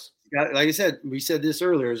 Like I said, we said this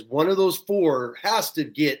earlier, is one of those four has to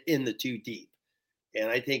get in the 2 deep. And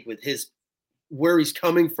I think with where he's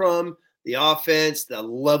coming from, the offense, the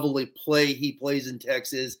level of play he plays in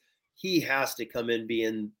Texas, he has to come in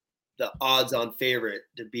being the odds-on favorite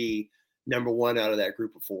to be number one out of that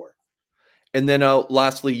group of four. And then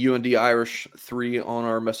lastly, UND Irish 3 on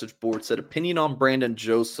our message board said, opinion on Brandon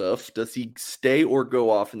Joseph. Does he stay or go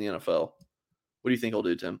off in the NFL? What do you think he'll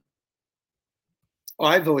do, Tim?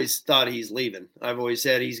 I've always thought he's leaving. I've always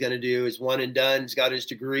said he's going to do his one and done. He's got his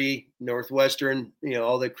degree, Northwestern,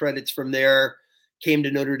 all the credits from there. Came to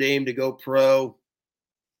Notre Dame to go pro.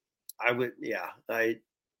 I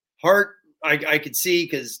could see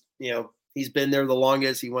because, he's been there the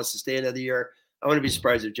longest. He wants to stay another year. I wouldn't be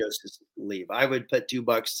surprised if Joseph leave. I would put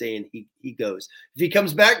 $2 saying he goes. If he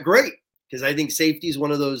comes back, great, because I think safety is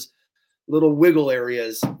one of those little wiggle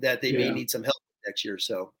areas that they may need some help next year.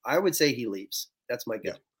 So I would say he leaves. That's my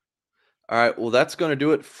guess. All right. Well, that's going to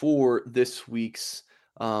do it for this week's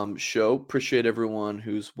show. Appreciate everyone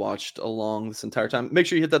who's watched along this entire time. Make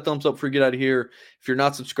sure you hit that thumbs up before you get out of here. If you're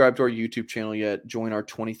not subscribed to our YouTube channel yet, join our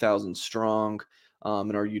 20,000 strong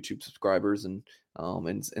and our YouTube subscribers and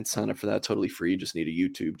sign up for that totally free. You just need a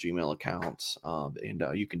YouTube Gmail account and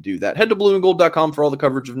you can do that. Head to blueandgold.com for all the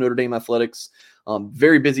coverage of Notre Dame athletics.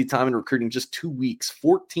 Very busy time in recruiting, just 2 weeks,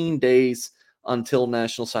 14 days until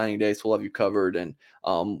National Signing Day. So we'll have you covered. And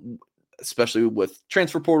especially with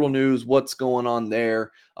transfer portal news, what's going on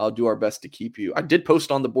there, I'll do our best to keep you. I did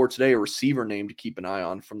post on the board today a receiver name to keep an eye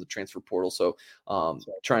on from the transfer portal. So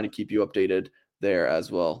trying to keep you updated there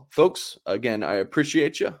as well. Folks, again, I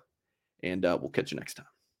appreciate you. And we'll catch you next time.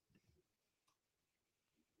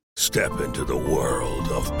 Step into the world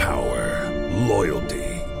of power, loyalty,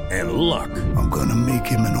 and luck. I'm going to make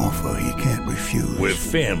him an offer he can't refuse. With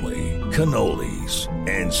family, cannolis,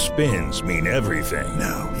 and spins mean everything.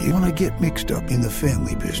 Now, you want to get mixed up in the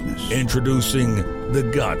family business. Introducing The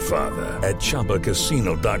Godfather at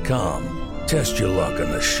ChumbaCasino.com. Test your luck in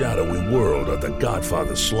the shadowy world of The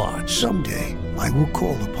Godfather slot. Someday, I will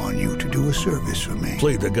call upon you to do a service for me.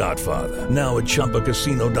 Play The Godfather, now at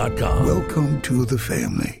ChumbaCasino.com. Welcome to the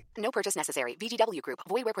family. No purchase necessary. VGW Group.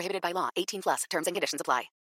 Void where prohibited by law. 18+. Terms and conditions apply.